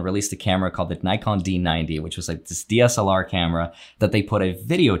 Nikon released a camera called the Nikon D90, which was like this DSLR camera that they put a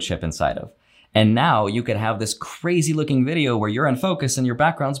video chip inside of. And now you could have this crazy looking video where you're in focus and your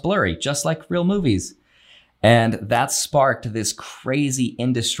background's blurry, just like real movies. And that sparked this crazy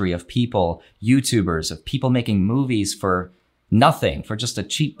industry of people, YouTubers, of people making movies for nothing, for just a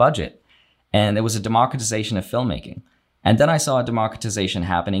cheap budget. And there was a democratization of filmmaking. And then I saw a democratization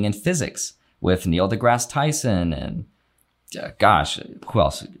happening in physics with Neil deGrasse Tyson and who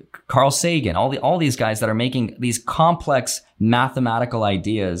else? Carl Sagan, all these guys that are making these complex mathematical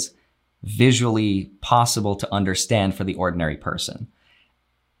ideas visually possible to understand for the ordinary person.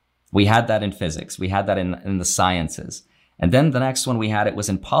 We had that in physics. We had that in the sciences. And then the next one we had, it was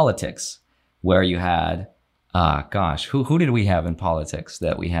in politics, where you had, who did we have in politics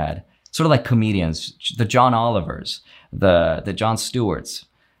that we had? Sort of like comedians, the John Olivers, the Jon Stewarts,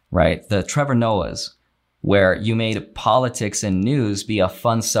 right? The Trevor Noahs, where you made politics and news be a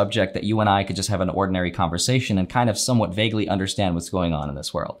fun subject that you and I could just have an ordinary conversation and kind of somewhat vaguely understand what's going on in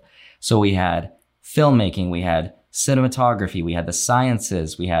this world. So we had filmmaking, we had cinematography, we had the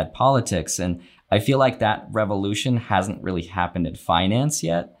sciences, we had politics. And I feel like that revolution hasn't really happened in finance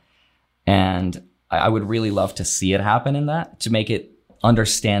yet. And I would really love to see it happen in that, to make it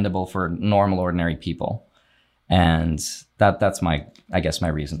understandable for normal, ordinary people. And that's my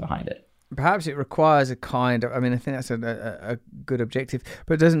reason behind it. Perhaps it requires a kind of, I think that's a good objective,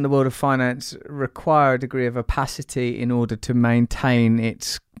 but doesn't the world of finance require a degree of opacity in order to maintain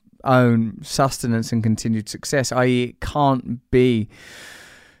its own sustenance and continued success, i.e. it can't be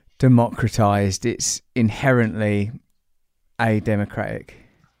democratized, it's inherently ademocratic?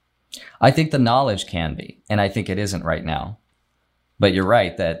 I think the knowledge can be, and I think it isn't right now. But you're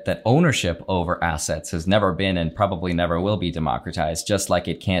right that ownership over assets has never been and probably never will be democratized, just like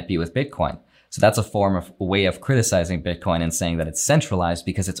it can't be with Bitcoin. So that's a way of criticizing Bitcoin and saying that it's centralized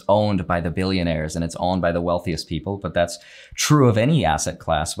because it's owned by the billionaires and it's owned by the wealthiest people. But that's true of any asset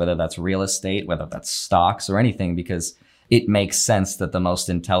class, whether that's real estate, whether that's stocks or anything, because it makes sense that the most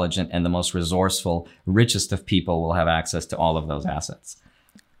intelligent and the most resourceful, richest of people will have access to all of those assets.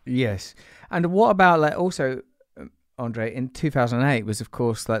 Yes. And what about also, Andrei, in 2008 was, of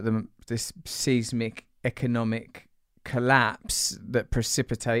course, this seismic economic collapse that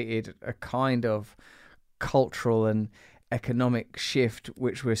precipitated a kind of cultural and economic shift,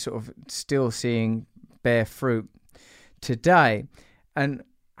 which we're sort of still seeing bear fruit today. And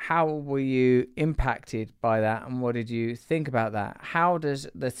how were you impacted by that, and what did you think about that? How does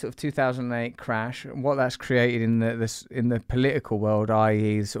the sort of 2008 crash and what that's created in the political world,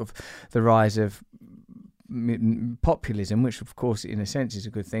 i.e., sort of the rise of populism, which of course in a sense is a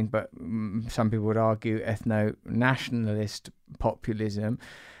good thing, but some people would argue ethno-nationalist populism,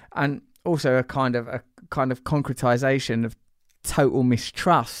 and also a kind of concretization of total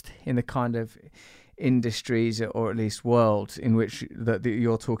mistrust in the kind of industries or at least worlds in which that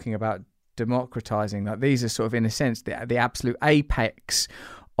you're talking about democratizing. Like these are sort of in a sense the absolute apex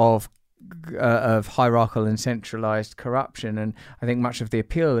of hierarchical and centralized corruption. And I think much of the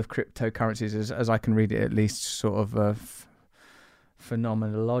appeal of cryptocurrencies, as I can read it, at least sort of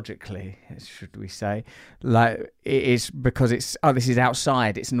phenomenologically, should we say, like it is because this is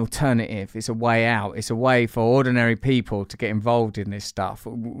outside, it's an alternative, it's a way out, it's a way for ordinary people to get involved in this stuff,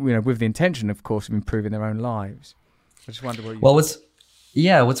 with the intention, of course, of improving their own lives. I just wonder what you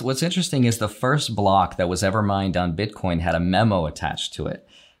Yeah, what's interesting is the first block that was ever mined on Bitcoin had a memo attached to it,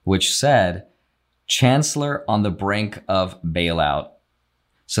 which said, Chancellor on the brink of bailout.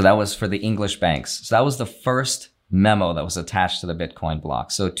 So that was for the English banks. So that was the first memo that was attached to the Bitcoin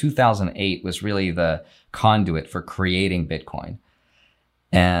block. So 2008 was really the conduit for creating Bitcoin.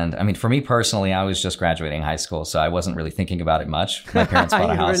 And I mean, for me personally, I was just graduating high school, so I wasn't really thinking about it much. My parents bought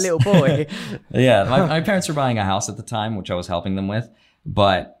a house. You were a little boy. Yeah, my parents were buying a house at the time, which I was helping them with.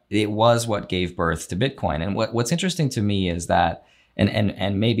 But it was what gave birth to Bitcoin. And what's interesting to me is that,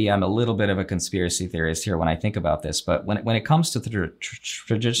 and maybe I'm a little bit of a conspiracy theorist here when I think about this, but when it comes to the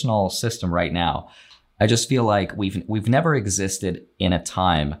traditional system right now, I just feel like we've never existed in a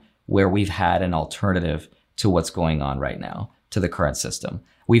time where we've had an alternative to what's going on right now, to the current system.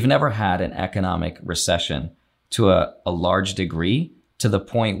 We've never had an economic recession to a large degree, to the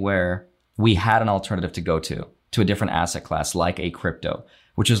point where we had an alternative to go to a different asset class like a crypto,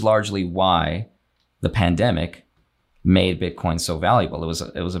 which is largely why the pandemic made Bitcoin so valuable.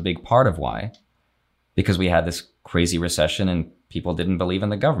 It was a big part of why, because we had this crazy recession and people didn't believe in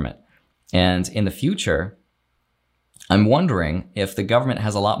the government. And in the future, I'm wondering if the government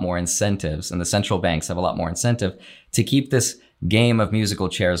has a lot more incentives and the central banks have a lot more incentive to keep this game of musical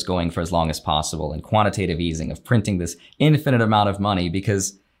chairs going for as long as possible, and quantitative easing of printing this infinite amount of money,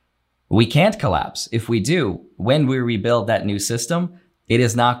 because we can't collapse. If we do, when we rebuild that new system, it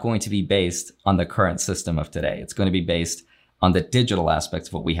is not going to be based on the current system of today. It's going to be based on the digital aspects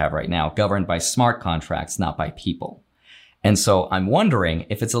of what we have right now, governed by smart contracts, not by people. And so I'm wondering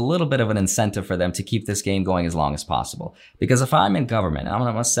if it's a little bit of an incentive for them to keep this game going as long as possible. Because if I'm in government,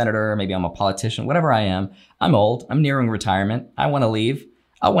 I'm a senator, maybe I'm a politician, whatever I am, I'm old, I'm nearing retirement, I want to leave.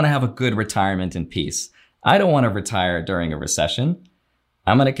 I want to have a good retirement in peace. I don't want to retire during a recession.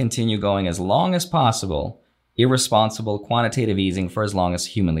 I'm going to continue going as long as possible, irresponsible quantitative easing for as long as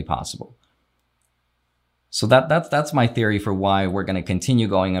humanly possible. So that's my theory for why we're going to continue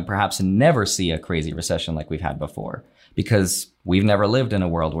going and perhaps never see a crazy recession like we've had before, because we've never lived in a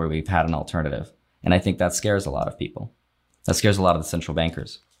world where we've had an alternative. And I think that scares a lot of people. That scares a lot of the central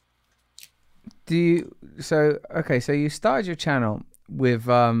bankers. So you started your channel with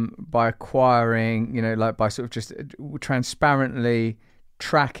by acquiring, like by sort of just transparently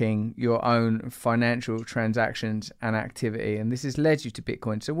tracking your own financial transactions and activity, and this has led you to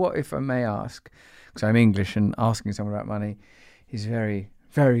Bitcoin. So what, if I may ask, because I'm English and asking someone about money is very,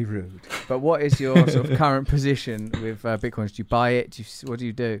 very rude, but what is your sort of current position with Bitcoins? Do you buy it? What do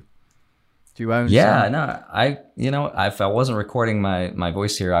you do? Do you own some? No, if I wasn't recording my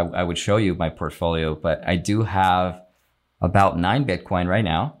voice here, I would show you my portfolio, but I do have about 9 Bitcoin right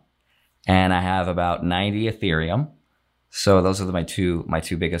now, and I have about 90 Ethereum. So those are my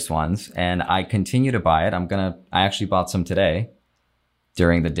two biggest ones, and I continue to buy it. I actually bought some today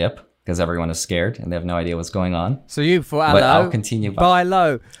during the dip because everyone is scared and they have no idea what's going on. So you thought, but I'll continue buy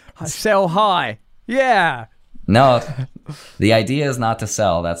low, sell high. Yeah. No, the idea is not to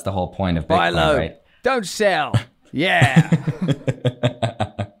sell. That's the whole point of Bitcoin, buy low, right? Don't sell. Yeah.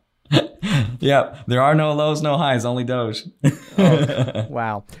 Yeah, there are no lows, no highs, only Doge. Oh,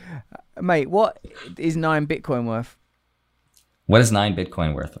 wow. Mate, what is 9 Bitcoin worth? What is 9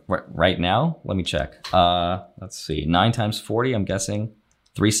 Bitcoin worth right now? Let me check. Let's see. 9 times 40, I'm guessing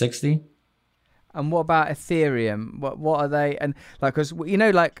 360. And what about Ethereum? What are they? And like, cause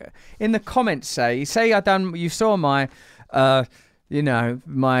like in the comments, you saw my,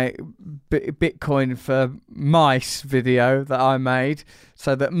 my Bitcoin for mice video that I made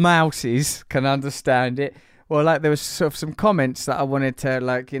so that mouses can understand it. Well, like there was sort of some comments that I wanted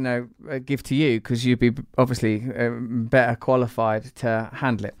to give to you because you'd be obviously better qualified to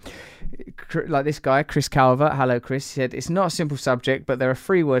handle it. Like this guy, Chris Calvert, hello Chris, said, it's not a simple subject, but there are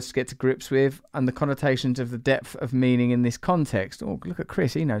 3 words to get to grips with and the connotations of the depth of meaning in this context. Oh, look at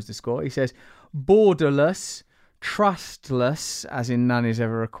Chris, he knows the score. He says, borderless, trustless, as in none is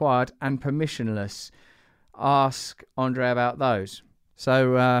ever required, and permissionless. Ask Andrei about those.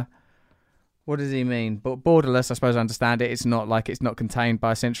 So, what does he mean? Borderless, I suppose I understand it. It's not contained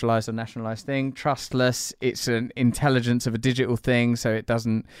by a centralized or nationalized thing. Trustless, it's an intelligence of a digital thing, so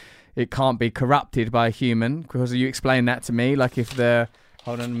it can't be corrupted by a human. Because you explained that to me, like if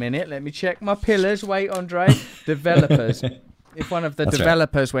hold on a minute, let me check my pillars. Wait, Andrei. Developers. If one of the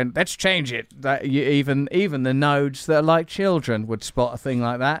developers went, let's change it, that even the nodes that are like children would spot a thing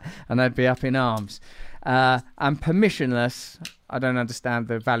like that, and they'd be up in arms. And permissionless, I don't understand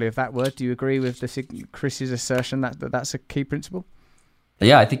the value of that word. Do you agree with Chris's assertion that that's a key principle?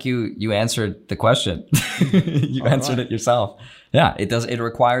 Yeah, I think you answered the question. You answered it yourself. Yeah, it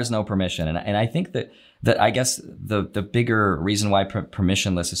requires no permission. And I think that that I guess the bigger reason why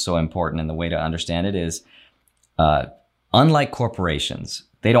permissionless is so important, and the way to understand it is, unlike corporations,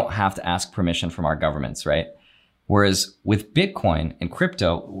 they don't have to ask permission from our governments, right? Whereas with Bitcoin and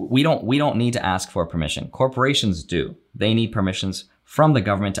crypto, we don't need to ask for permission. Corporations do. They need permissions from the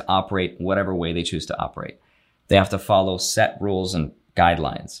government to operate whatever way they choose to operate. They have to follow set rules and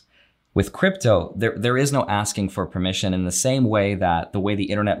guidelines. With crypto, there is no asking for permission in the same way that the way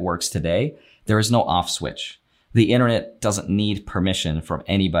the internet works today, there is no off switch. The internet doesn't need permission from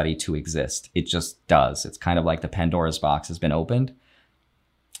anybody to exist. It just does. It's kind of like the Pandora's box has been opened.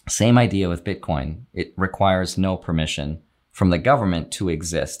 Same idea with Bitcoin. It requires no permission from the government to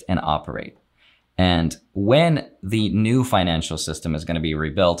exist and operate. And when the new financial system is going to be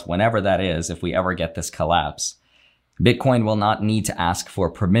rebuilt, whenever that is, if we ever get this collapse, Bitcoin will not need to ask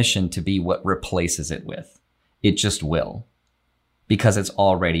for permission to be what replaces it with. It just will, because it's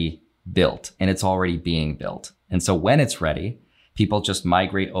already built and it's already being built. And so when it's ready, people just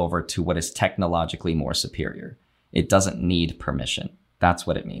migrate over to what is technologically more superior. It doesn't need permission. That's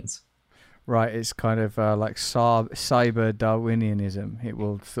what it means. Right, it's kind of like cyber Darwinianism. It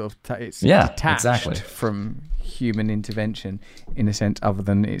will sort of it's detached from human intervention in a sense, other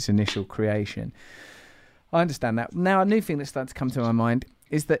than its initial creation. I understand that. Now, a new thing that's starting to come to my mind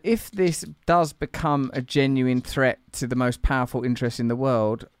is that if this does become a genuine threat to the most powerful interests in the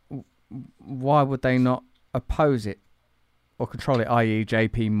world, why would they not oppose it or control it? I.e.,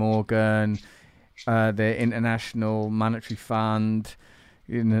 JP Morgan, the International Monetary Fund,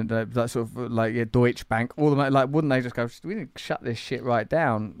 that sort of like Deutsche Bank, all of them. Like, wouldn't they just go, we need to shut this shit right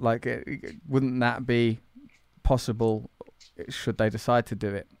down? Like, wouldn't that be possible should they decide to do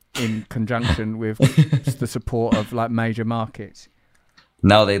it in conjunction with the support of like major markets?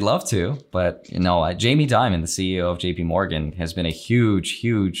 No, they'd love to, but Jamie Dimon, the CEO of JP Morgan, has been a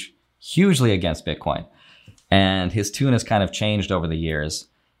hugely against Bitcoin, and his tune has kind of changed over the years.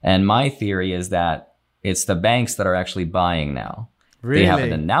 And my theory is that it's the banks that are actually buying now. Really? They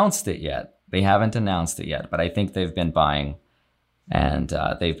haven't announced it yet. But I think they've been buying, and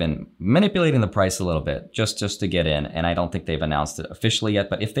they've been manipulating the price a little bit just to get in. And I don't think they've announced it officially yet.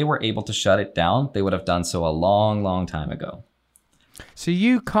 But if they were able to shut it down, they would have done so a long, long time ago. So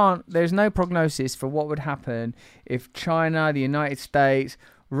there's no prognosis for what would happen if China, the United States,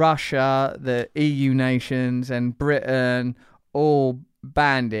 Russia, the EU nations, and Britain all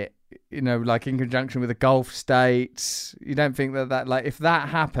banned it, like in conjunction with the Gulf states. You don't think that like if that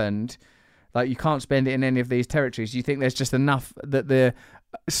happened, like you can't spend it in any of these territories? You think there's just enough that the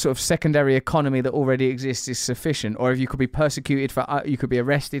sort of secondary economy that already exists is sufficient? Or if you could be persecuted you could be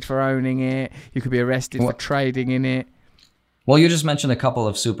arrested for owning it, you could be arrested for trading in it. Well, you just mentioned a couple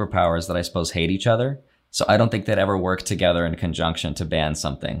of superpowers that I suppose hate each other. So I don't think they'd ever work together in conjunction to ban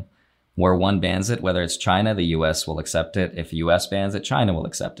something. Where one bans it, whether it's China, the U.S. will accept it. If U.S. bans it, China will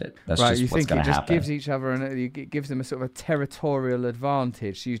accept it. That's right, just what's going to happen. You think it just gives each other, it gives them a sort of a territorial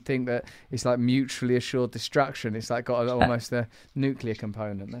advantage. You think that it's like mutually assured destruction. It's like got almost a nuclear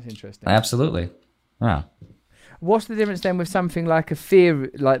component. That's interesting. Absolutely. Yeah. What's the difference then with something like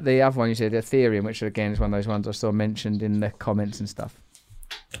Ethereum, like the other one you said, Ethereum, which again is one of those ones I saw mentioned in the comments and stuff?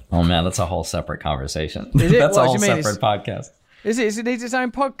 Oh man, that's a whole separate conversation. Is it? That's a whole separate podcast. Is it? It needs its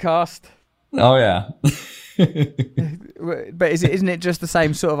own podcast. Oh yeah. But isn't it just the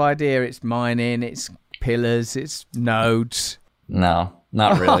same sort of idea? It's mining, it's pillars, it's nodes. No,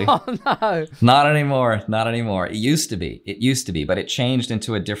 not really. Oh no. Not anymore. It used to be, but it changed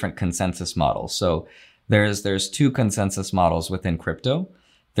into a different consensus model. So there's two consensus models within crypto.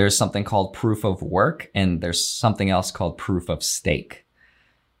 There's something called proof of work, and there's something else called proof of stake.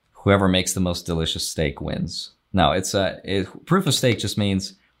 Whoever makes the most delicious steak wins. No, proof of stake just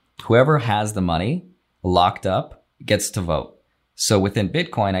means whoever has the money locked up gets to vote. So within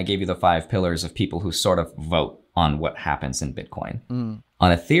Bitcoin, I gave you the 5 pillars of people who sort of vote on what happens in Bitcoin. On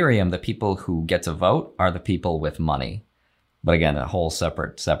Ethereum, the people who get to vote are the people with money. But again, a whole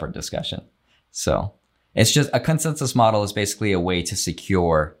separate discussion. So it's just a consensus model is basically a way to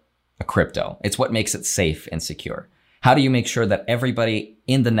secure a crypto. It's what makes it safe and secure. How do you make sure that everybody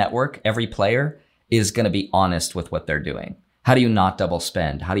in the network, every player, is going to be honest with what they're doing? How do you not double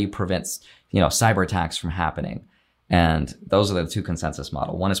spend? How do you prevent, cyber attacks from happening? And those are the two consensus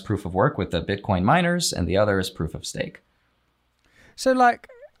model. One is proof of work with the Bitcoin miners, and the other is proof of stake. So,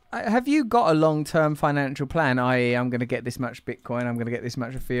 have you got a long-term financial plan? I.e., I'm going to get this much Bitcoin, I'm going to get this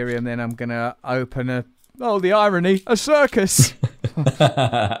much Ethereum, then I'm going to open the irony, a circus.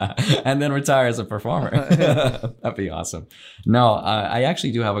 And then retire as a performer. That'd be awesome. No, I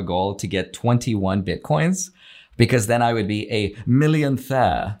actually do have a goal to get 21 Bitcoins because then I would be a millionth.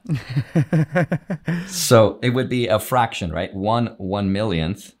 So it would be a fraction, right?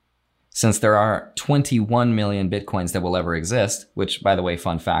 1/1,000,000th. Since there are 21 million Bitcoins that will ever exist, which, by the way,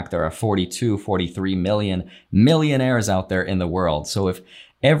 fun fact, there are 42, 43 million millionaires out there in the world. So if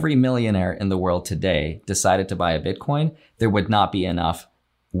every millionaire in the world today decided to buy a Bitcoin, there would not be enough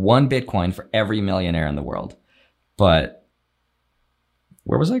 1 Bitcoin for every millionaire in the world. But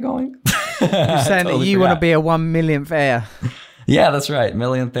where was I going? You're saying that you want to be a 1 millionth heir. Yeah, that's right.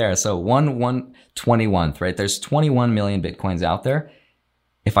 Millionth heir. So 1/21th, right? There's 21 million Bitcoins out there.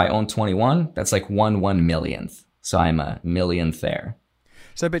 If I own 21, that's like 1/1,000,000th. So I'm a millionth heir.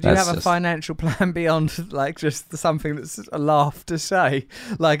 So, but do you have a financial plan beyond like just something that's a laugh to say?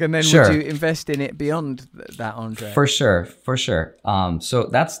 Like, and then would you invest in it beyond that, Andrei? For sure. So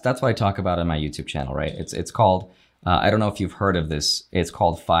that's what I talk about on my YouTube channel, right? It's called, I don't know if you've heard of this. It's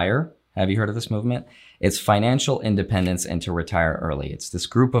called FIRE. Have you heard of this movement? It's Financial Independence and to Retire Early. It's this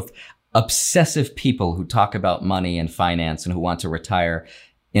group of obsessive people who talk about money and finance and who want to retire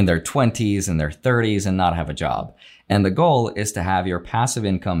in their 20s and their 30s and not have a job. And the goal is to have your passive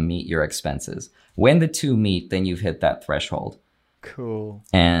income meet your expenses. When the two meet, then you've hit that threshold. Cool.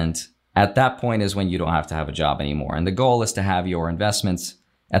 And at that point is when you don't have to have a job anymore. And the goal is to have your investments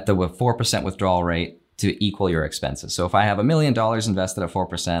at the 4% withdrawal rate to equal your expenses. So if I have $1 million invested at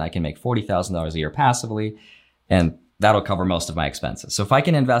 4%, I can make $40,000 a year passively, and that'll cover most of my expenses. So if I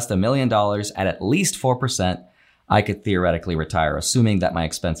can invest $1 million at least 4%, I could theoretically retire, assuming that my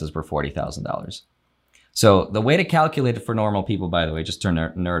expenses were $40,000. So the way to calculate it for normal people, by the way, just to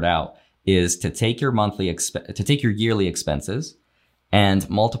nerd out, is to take your yearly expenses and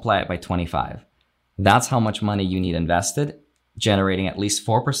multiply it by 25. That's how much money you need invested, generating at least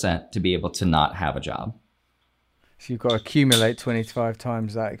 4% to be able to not have a job. So you've got to accumulate 25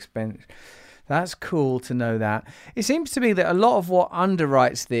 times that expense. That's cool to know that. It seems to me that a lot of what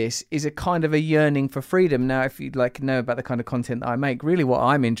underwrites this is a kind of a yearning for freedom. Now, if you'd like to know about the kind of content that I make, really what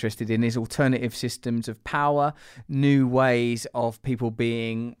I'm interested in is alternative systems of power, new ways of people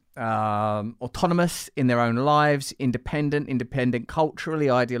being autonomous in their own lives, independent culturally,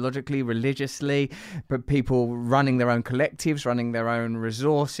 ideologically, religiously, but people running their own collectives, running their own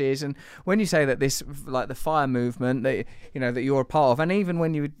resources. And when you say that this, like the FIRE movement, that that you're a part of, and even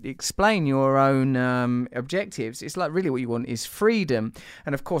when you explain your own objectives, it's like really what you want is freedom.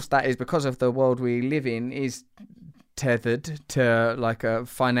 And of course, that is because of the world we live in is tethered to like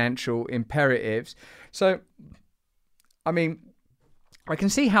financial imperatives. So, I mean, I can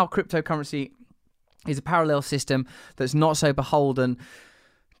see how cryptocurrency is a parallel system that's not so beholden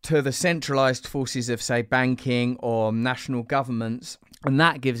to the centralized forces of, say, banking or national governments, and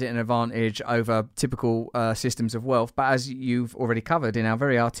that gives it an advantage over typical systems of wealth. But as you've already covered in our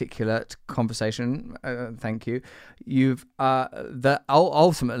very articulate conversation, thank you, that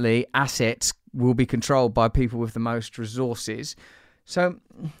ultimately assets will be controlled by people with the most resources. So,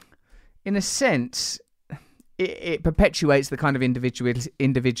 in a sense, it perpetuates the kind of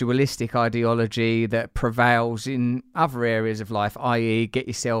individualistic ideology that prevails in other areas of life, i.e. get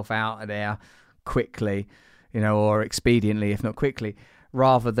yourself out of there quickly, or expediently, if not quickly,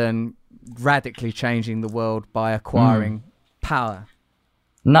 rather than radically changing the world by acquiring power.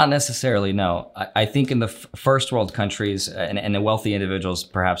 Not necessarily, no. I think in the first world countries and the wealthy individuals,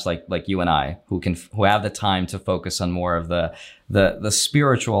 perhaps like you and I, who have the time to focus on more of the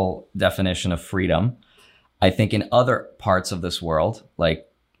spiritual definition of freedom, I think in other parts of this world, like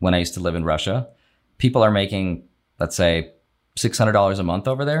when I used to live in Russia, people are making, let's say, $600 a month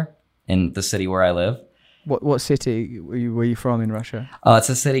over there in the city where I live. What city were you from in Russia? It's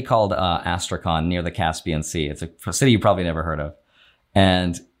a city called Astrakhan near the Caspian Sea. It's a city you probably never heard of.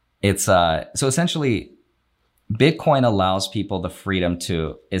 And it's so essentially Bitcoin allows people the freedom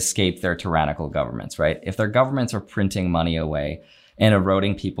to escape their tyrannical governments, right? If their governments are printing money away and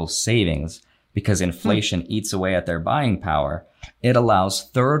eroding people's savings, because inflation eats away at their buying power, it allows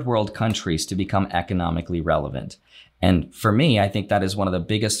third world countries to become economically relevant. And for me, I think that is one of the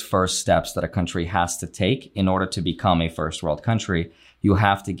biggest first steps that a country has to take in order to become a first world country. You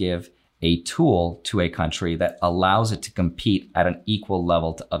have to give a tool to a country that allows it to compete at an equal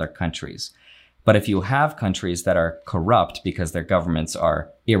level to other countries. But if you have countries that are corrupt because their governments are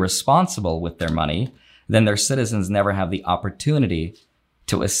irresponsible with their money, then their citizens never have the opportunity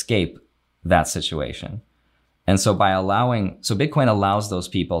to escape that situation. And so Bitcoin allows those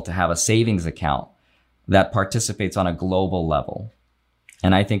people to have a savings account that participates on a global level.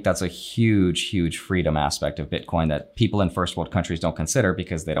 And I think that's a huge, huge freedom aspect of Bitcoin that people in first world countries don't consider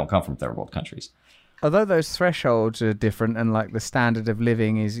because they don't come from third world countries. Although those thresholds are different and like the standard of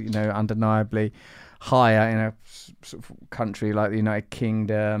living is, undeniably higher in a sort of country like the United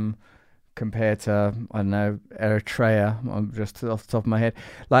Kingdom compared to, I don't know, Eritrea. I'm just off the top of my head.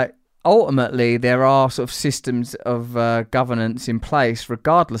 Like, ultimately, there are sort of systems of governance in place,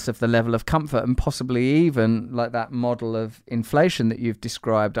 regardless of the level of comfort, and possibly even like that model of inflation that you've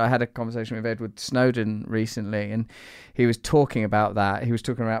described. I had a conversation with Edward Snowden recently, and he was talking about that. He was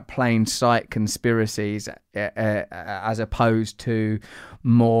talking about plain sight conspiracies as opposed to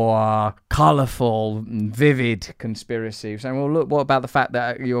more colourful, vivid conspiracies. Saying, well, look, what about the fact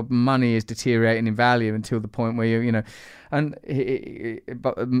that your money is deteriorating in value until the point where you know. And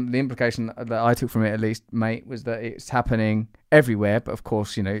but the implication that I took from it, at least, mate, was that it's happening everywhere. But of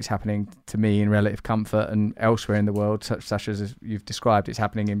course, you know, it's happening to me in relative comfort, and elsewhere in the world, such as you've described, it's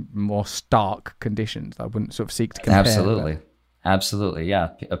happening in more stark conditions. I wouldn't sort of seek to compare. Absolutely, yeah.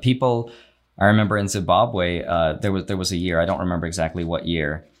 People, I remember in Zimbabwe, there was a year, I don't remember exactly what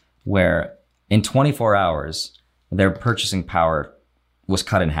year, where in 24 hours their purchasing power was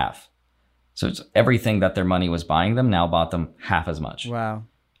cut in half. So it's everything that their money was buying them now bought them half as much. Wow.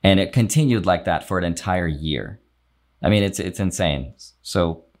 And it continued like that for an entire year. I mean, it's insane.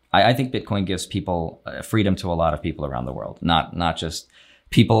 So I think Bitcoin gives people freedom to a lot of people around the world, not just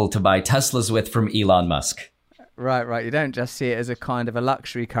people to buy Teslas with from Elon Musk. Right. You don't just see it as a kind of a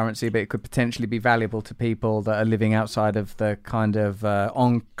luxury currency, but it could potentially be valuable to people that are living outside of the kind of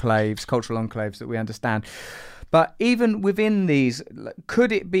enclaves, cultural enclaves that we understand. But even within these,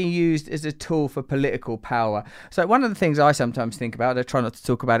 could it be used as a tool for political power? So one of the things I sometimes think about, I try not to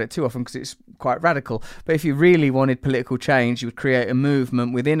talk about it too often because it's quite radical, but if you really wanted political change, you would create a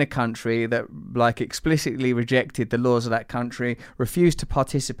movement within a country that like explicitly rejected the laws of that country, refused to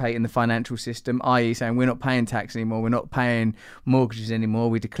participate in the financial system, i.e. saying we're not paying tax anymore, we're not paying mortgages anymore,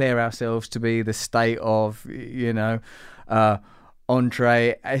 we declare ourselves to be the state of, you know,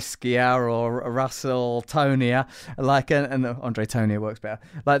 Andrei Jikh or Russell Tonia, like, and Andrei Tonia works better.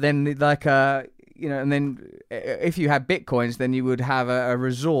 Like then, like you know, and then if you had bitcoins, then you would have a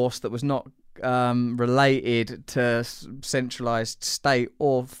resource that was not related to centralized state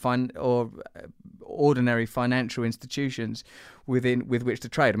or ordinary financial institutions with which to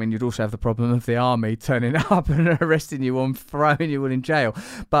trade. I mean, you'd also have the problem of the army turning up and arresting you and throwing you all in jail.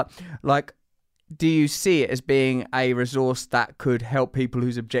 But like, do you see it as being a resource that could help people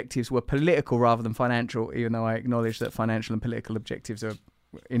whose objectives were political rather than financial, even though I acknowledge that financial and political objectives are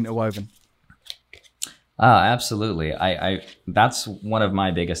interwoven? Absolutely. I that's one of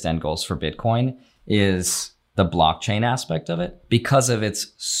my biggest end goals for Bitcoin is the blockchain aspect of it because of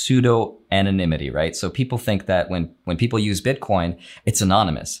its pseudo anonymity, right? So people think that when people use Bitcoin, it's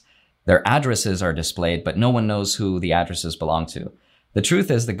anonymous. Their addresses are displayed, but no one knows who the addresses belong to. The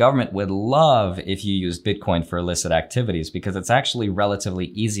truth is the government would love if you used Bitcoin for illicit activities because it's actually relatively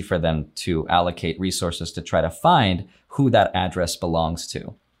easy for them to allocate resources to try to find who that address belongs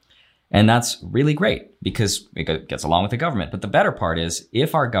to. And that's really great because it gets along with the government. But the better part is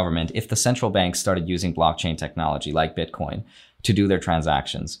if the central banks started using blockchain technology like Bitcoin to do their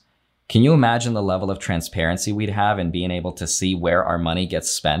transactions, can you imagine the level of transparency we'd have in being able to see where our money gets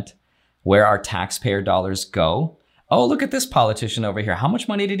spent, where our taxpayer dollars go? Oh, look at this politician over here. How much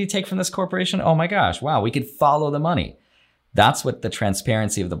money did he take from this corporation? Oh my gosh, wow, we could follow the money. That's what the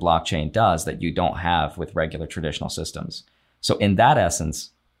transparency of the blockchain does that you don't have with regular traditional systems. So in that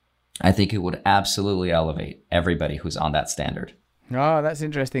essence, I think it would absolutely elevate everybody who's on that standard. Oh, that's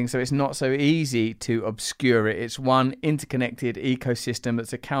interesting. So it's not so easy to obscure it. It's one interconnected ecosystem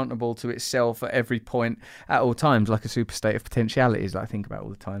that's accountable to itself at every point at all times, like a super state of potentialities that I think about all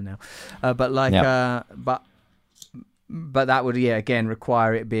the time now. But that would, again,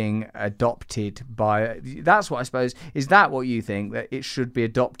 require it being adopted by... That's what I suppose... Is that what you think, that it should be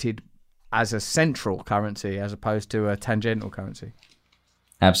adopted as a central currency as opposed to a tangential currency?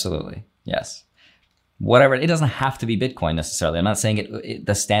 Absolutely, yes. Whatever, it doesn't have to be Bitcoin necessarily. I'm not saying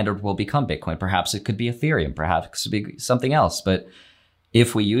the standard will become Bitcoin. Perhaps it could be Ethereum. Perhaps it could be something else. But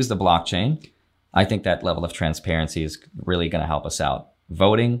if we use the blockchain, I think that level of transparency is really going to help us out.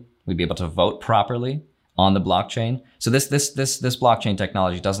 Voting, we'd be able to vote properly on the blockchain. So this blockchain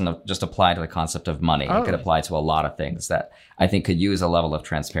technology doesn't just apply to the concept of money. It could apply to a lot of things that I think could use a level of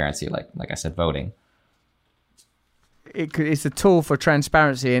transparency, like I said, voting. It's a tool for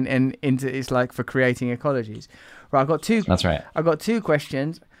transparency and it's like for creating ecologies. Right, I've got two. That's right. I've got two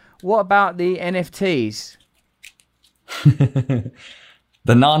questions. What about the NFTs? The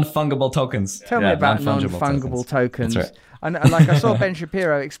non-fungible tokens. Tell me about non-fungible tokens. That's right. And like I saw Ben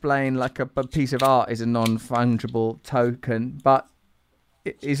Shapiro explain, like a piece of art is a non-fungible token, but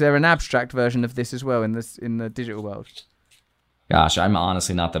is there an abstract version of this as well in the digital world? Gosh, I'm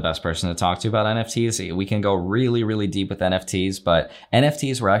honestly not the best person to talk to about NFTs. We can go really, really deep with NFTs, but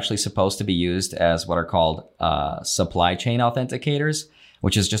NFTs were actually supposed to be used as what are called supply chain authenticators,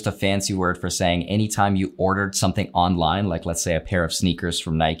 which is just a fancy word for saying anytime you ordered something online, like let's say a pair of sneakers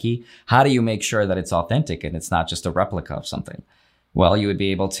from Nike, how do you make sure that it's authentic and it's not just a replica of something? Well, you would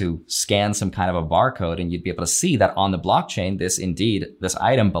be able to scan some kind of a barcode and you'd be able to see that on the blockchain, this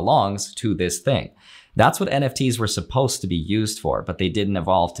item belongs to this thing. That's what NFTs were supposed to be used for, but they didn't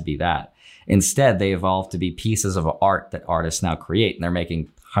evolve to be that. Instead, they evolved to be pieces of art that artists now create, and they're making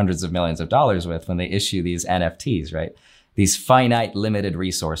hundreds of millions of dollars with when they issue these NFTs, right? These finite limited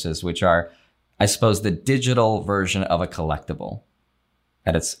resources, which are, I suppose, the digital version of a collectible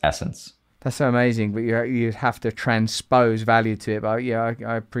at its essence. That's so amazing, but you have to transpose value to it. But yeah,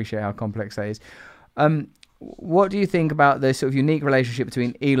 I appreciate how complex that is. What do you think about the sort of unique relationship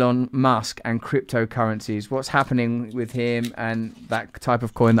between Elon Musk and cryptocurrencies? What's happening with him and that type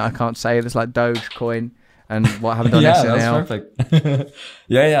of coin that I can't say, that's like Dogecoin, and what happened on SNL? Yeah, that's perfect.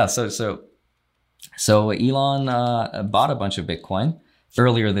 yeah. So Elon bought a bunch of Bitcoin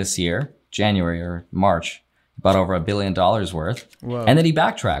earlier this year, January or March, bought over $1 billion worth. Whoa. And then he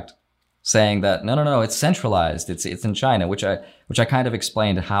backtracked, saying that no, it's centralized. It's in China, which I kind of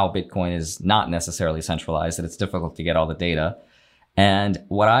explained how Bitcoin is not necessarily centralized, that it's difficult to get all the data. And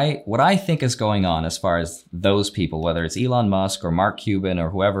what I think is going on as far as those people, whether it's Elon Musk or Mark Cuban or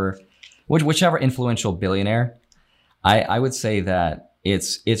whoever, whichever influential billionaire, I would say that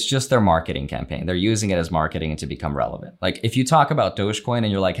it's just their marketing campaign. They're using it as marketing to become relevant. Like if you talk about Dogecoin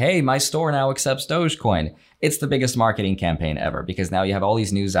and you're like, hey, my store now accepts Dogecoin, it's the biggest marketing campaign ever, because now you have all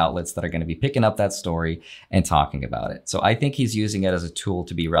these news outlets that are going to be picking up that story and talking about it. So I think he's using it as a tool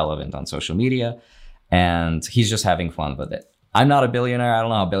to be relevant on social media, and he's just having fun with it. I'm not a billionaire. I don't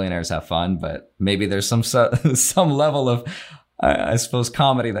know how billionaires have fun, but maybe there's some level of, I suppose,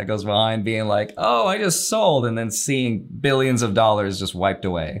 comedy that goes behind being like, oh, I just sold, and then seeing billions of dollars just wiped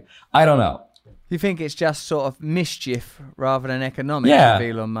away. I don't know. You think it's just sort of mischief rather than economics of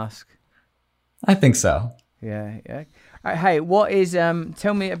Elon Musk? I think so. Yeah. Hey, what is,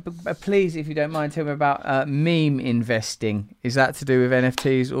 tell me, please, if you don't mind, tell me about meme investing. Is that to do with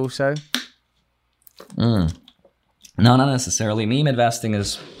NFTs also? No, not necessarily. Meme investing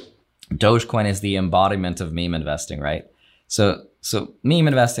Dogecoin is the embodiment of meme investing, right? So meme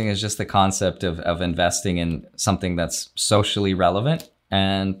investing is just the concept of investing in something that's socially relevant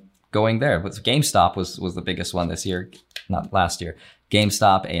and going there. But GameStop was the biggest one this year, not last year.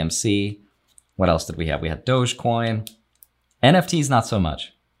 GameStop, AMC. What else did we have? We had Dogecoin. NFTs, not so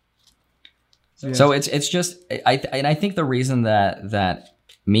much. Yeah. So it's just, I think the reason that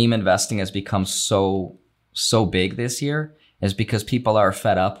meme investing has become so big this year is because people are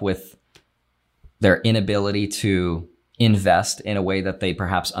fed up with their inability to invest in a way that they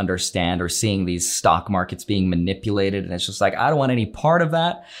perhaps understand, or seeing these stock markets being manipulated. And it's just like, I don't want any part of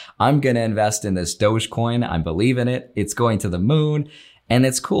that. I'm going to invest in this Dogecoin. I believe in it. It's going to the moon. And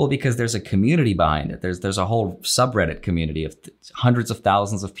it's cool because there's a community behind it. There's a whole subreddit community of hundreds of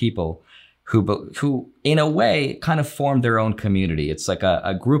thousands of people who in a way kind of formed their own community. It's like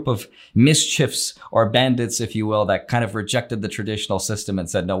a group of mischiefs or bandits, if you will, that kind of rejected the traditional system and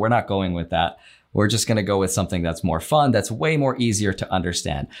said, no, we're not going with that. We're just going to go with something that's more fun, that's way more easier to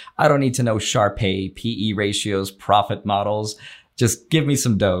understand. I don't need to know Sharpe, PE ratios, profit models. Just give me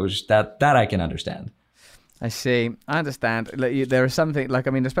some Doge. That I can understand. I see. I understand. There is something like, I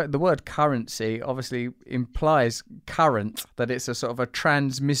mean, the word currency obviously implies current, that it's a sort of a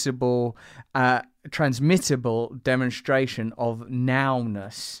transmittable demonstration of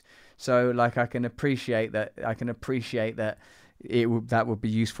nowness. So like I can appreciate that that would be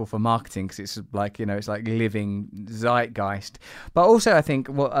useful for marketing, because it's like, it's like living zeitgeist. But also I think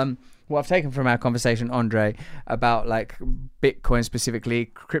what I've taken from our conversation, Andrei, about like Bitcoin specifically,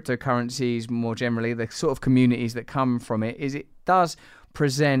 cryptocurrencies more generally, the sort of communities that come from it, is it does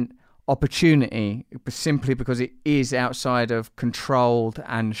present opportunity simply because it is outside of controlled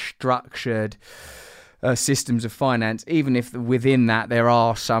and structured systems of finance, even if within that there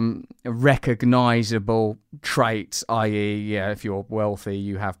are some recognizable traits, i.e., if you're wealthy,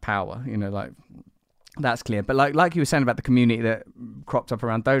 you have power, like that's clear. But like you were saying about the community that cropped up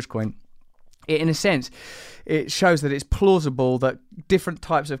around Dogecoin, in a sense, it shows that it's plausible that different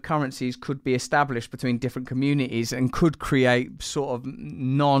types of currencies could be established between different communities and could create sort of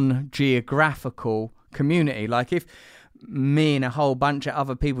non-geographical community. Like if me and a whole bunch of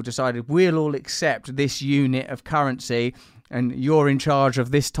other people decided we'll all accept this unit of currency, and you're in charge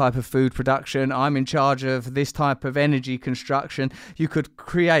of this type of food production, I'm in charge of this type of energy construction, you could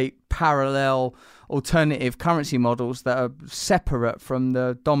create parallel alternative currency models that are separate from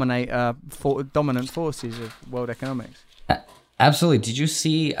the dominant forces of world economics. Absolutely. Did you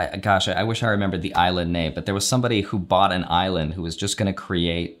see, gosh, I wish I remembered the island name, but there was somebody who bought an island who was just going to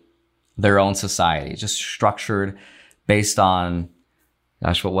create their own society, just structured based on,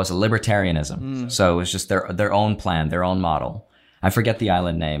 gosh, what was it? Libertarianism. So it was just their own plan, their own model. I forget the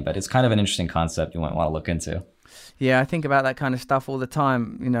island name, but it's kind of an interesting concept you might want to look into. Yeah, I think about that kind of stuff all the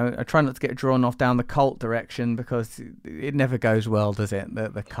time. You know, I try not to get drawn off down the cult direction because it never goes well, does it?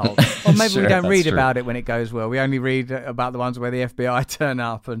 The cult. Or maybe Sure, we don't read true. about it when it goes well. We only read about the ones where the FBI turn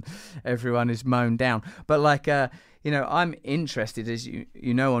up and everyone is mown down. But like, you know, I'm interested, as you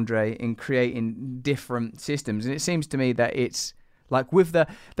know, Andrei, in creating different systems. And it seems to me that it's like with the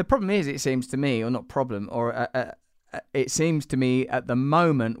problem is, it seems to me, or not problem, or it seems to me at the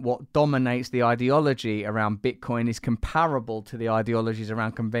moment what dominates the ideology around Bitcoin is comparable to the ideologies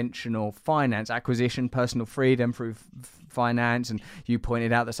around conventional finance, acquisition, personal freedom through finance. And you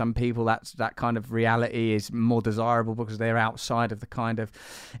pointed out that some people that kind of reality is more desirable because they're outside of the kind of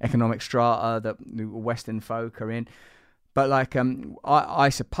economic strata that Western folk are in. But like, I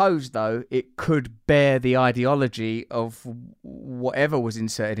suppose, though, it could bear the ideology of whatever was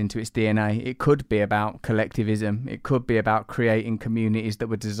inserted into its DNA. It could be about collectivism. It could be about creating communities that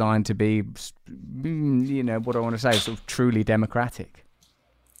were designed to be, you know, what I want to say, sort of truly democratic.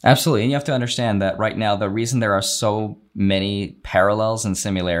 Absolutely. And you have to understand that right now, the reason there are so many parallels and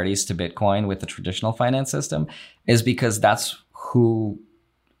similarities to Bitcoin with the traditional finance system is because that's who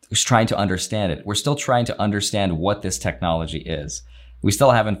is trying to understand it. We're still trying to understand what this technology is. We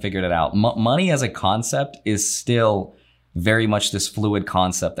still haven't figured it out. Money as a concept is still very much this fluid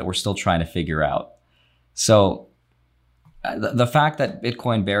concept that we're still trying to figure out. So the fact that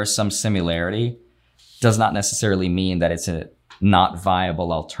Bitcoin bears some similarity does not necessarily mean that it's a not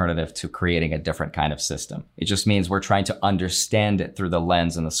viable alternative to creating a different kind of system. It just means we're trying to understand it through the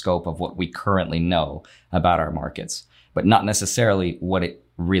lens and the scope of what we currently know about our markets, but not necessarily what it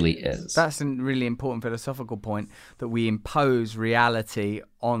really is. That's a really important philosophical point, that we impose reality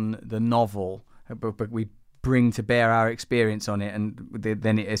on the novel, but we bring to bear our experience on it, and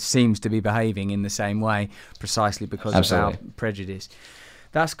then it seems to be behaving in the same way precisely because Absolutely. of our prejudice.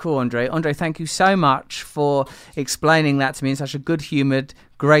 That's cool, Andrei. Andrei, thank you so much for explaining that to me in such a good-humoured,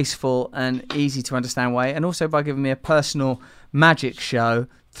 graceful and easy to understand way, and also by giving me a personal magic show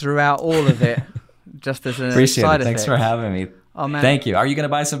throughout all of it, just as an Appreciate side it. Thanks effect. for having me. Oh, man. Thank you. Are you going to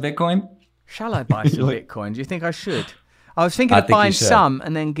buy some Bitcoin? Shall I buy some Bitcoin? Do you think I should? I was thinking I of think you buying should. some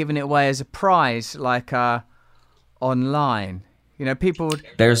and then giving it away as a prize, like online. You know, people would...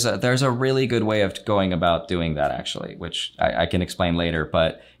 There's a really good way of going about doing that, actually, which I can explain later.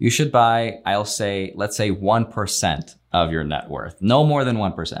 But you should buy, let's say 1% of your net worth. No more than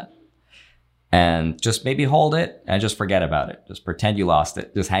 1%. And just maybe hold it and just forget about it. Just pretend you lost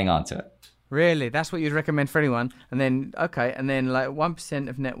it. Just hang on to it. Really? That's what you'd recommend for anyone? And then, okay, and then like 1%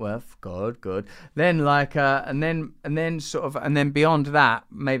 of net worth. Good. Then like, and then beyond that,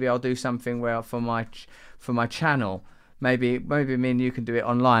 maybe I'll do something where for my channel, maybe me and you can do it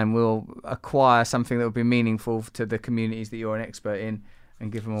online. We'll acquire something that will be meaningful to the communities that you're an expert in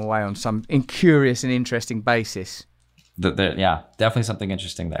and give them away on some curious and interesting basis. Yeah, definitely something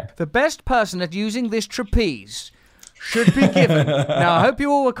interesting there. The best person at using this trapeze should be given. Now, I hope you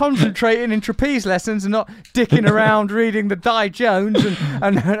all were concentrating in trapeze lessons and not dicking around reading the Di Jones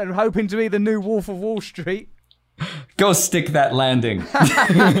and hoping to be the new Wolf of Wall Street. Go stick that landing.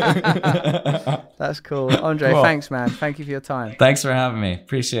 That's cool. Andrei, Cool. Thanks, man. Thank you for your time. Thanks for having me.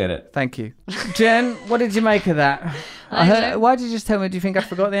 Appreciate it. Thank you. Jen, what did you make of that? Why did you just tell me? Do you think I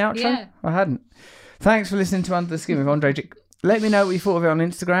forgot the outro? Yeah. I hadn't. Thanks for listening to Under the Skin with Andrei Jikh. Let me know what you thought of it on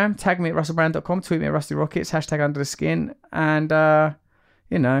Instagram. Tag me at russellbrand.com. Tweet me at rustyrockets. # Under the Skin. And,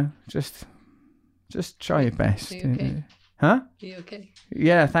 you know, just try your best. Are you okay? Huh? Are you okay?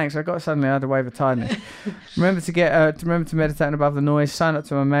 Yeah, thanks. I had a wave of tiredness. Remember to meditate above the noise. Sign up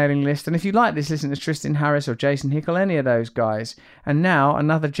to my mailing list. And if you like this, listen to Tristan Harris or Jason Hickel, any of those guys. And now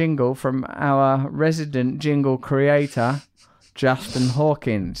another jingle from our resident jingle creator, Justin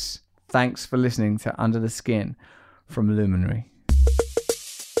Hawkins. Thanks for listening to Under the Skin from Luminary.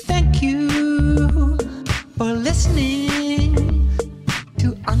 Thank you for listening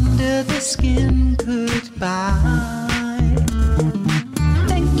to Under the Skin. Goodbye.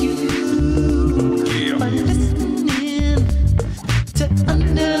 Thank you for listening to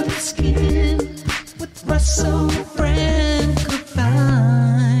Under the Skin with Russell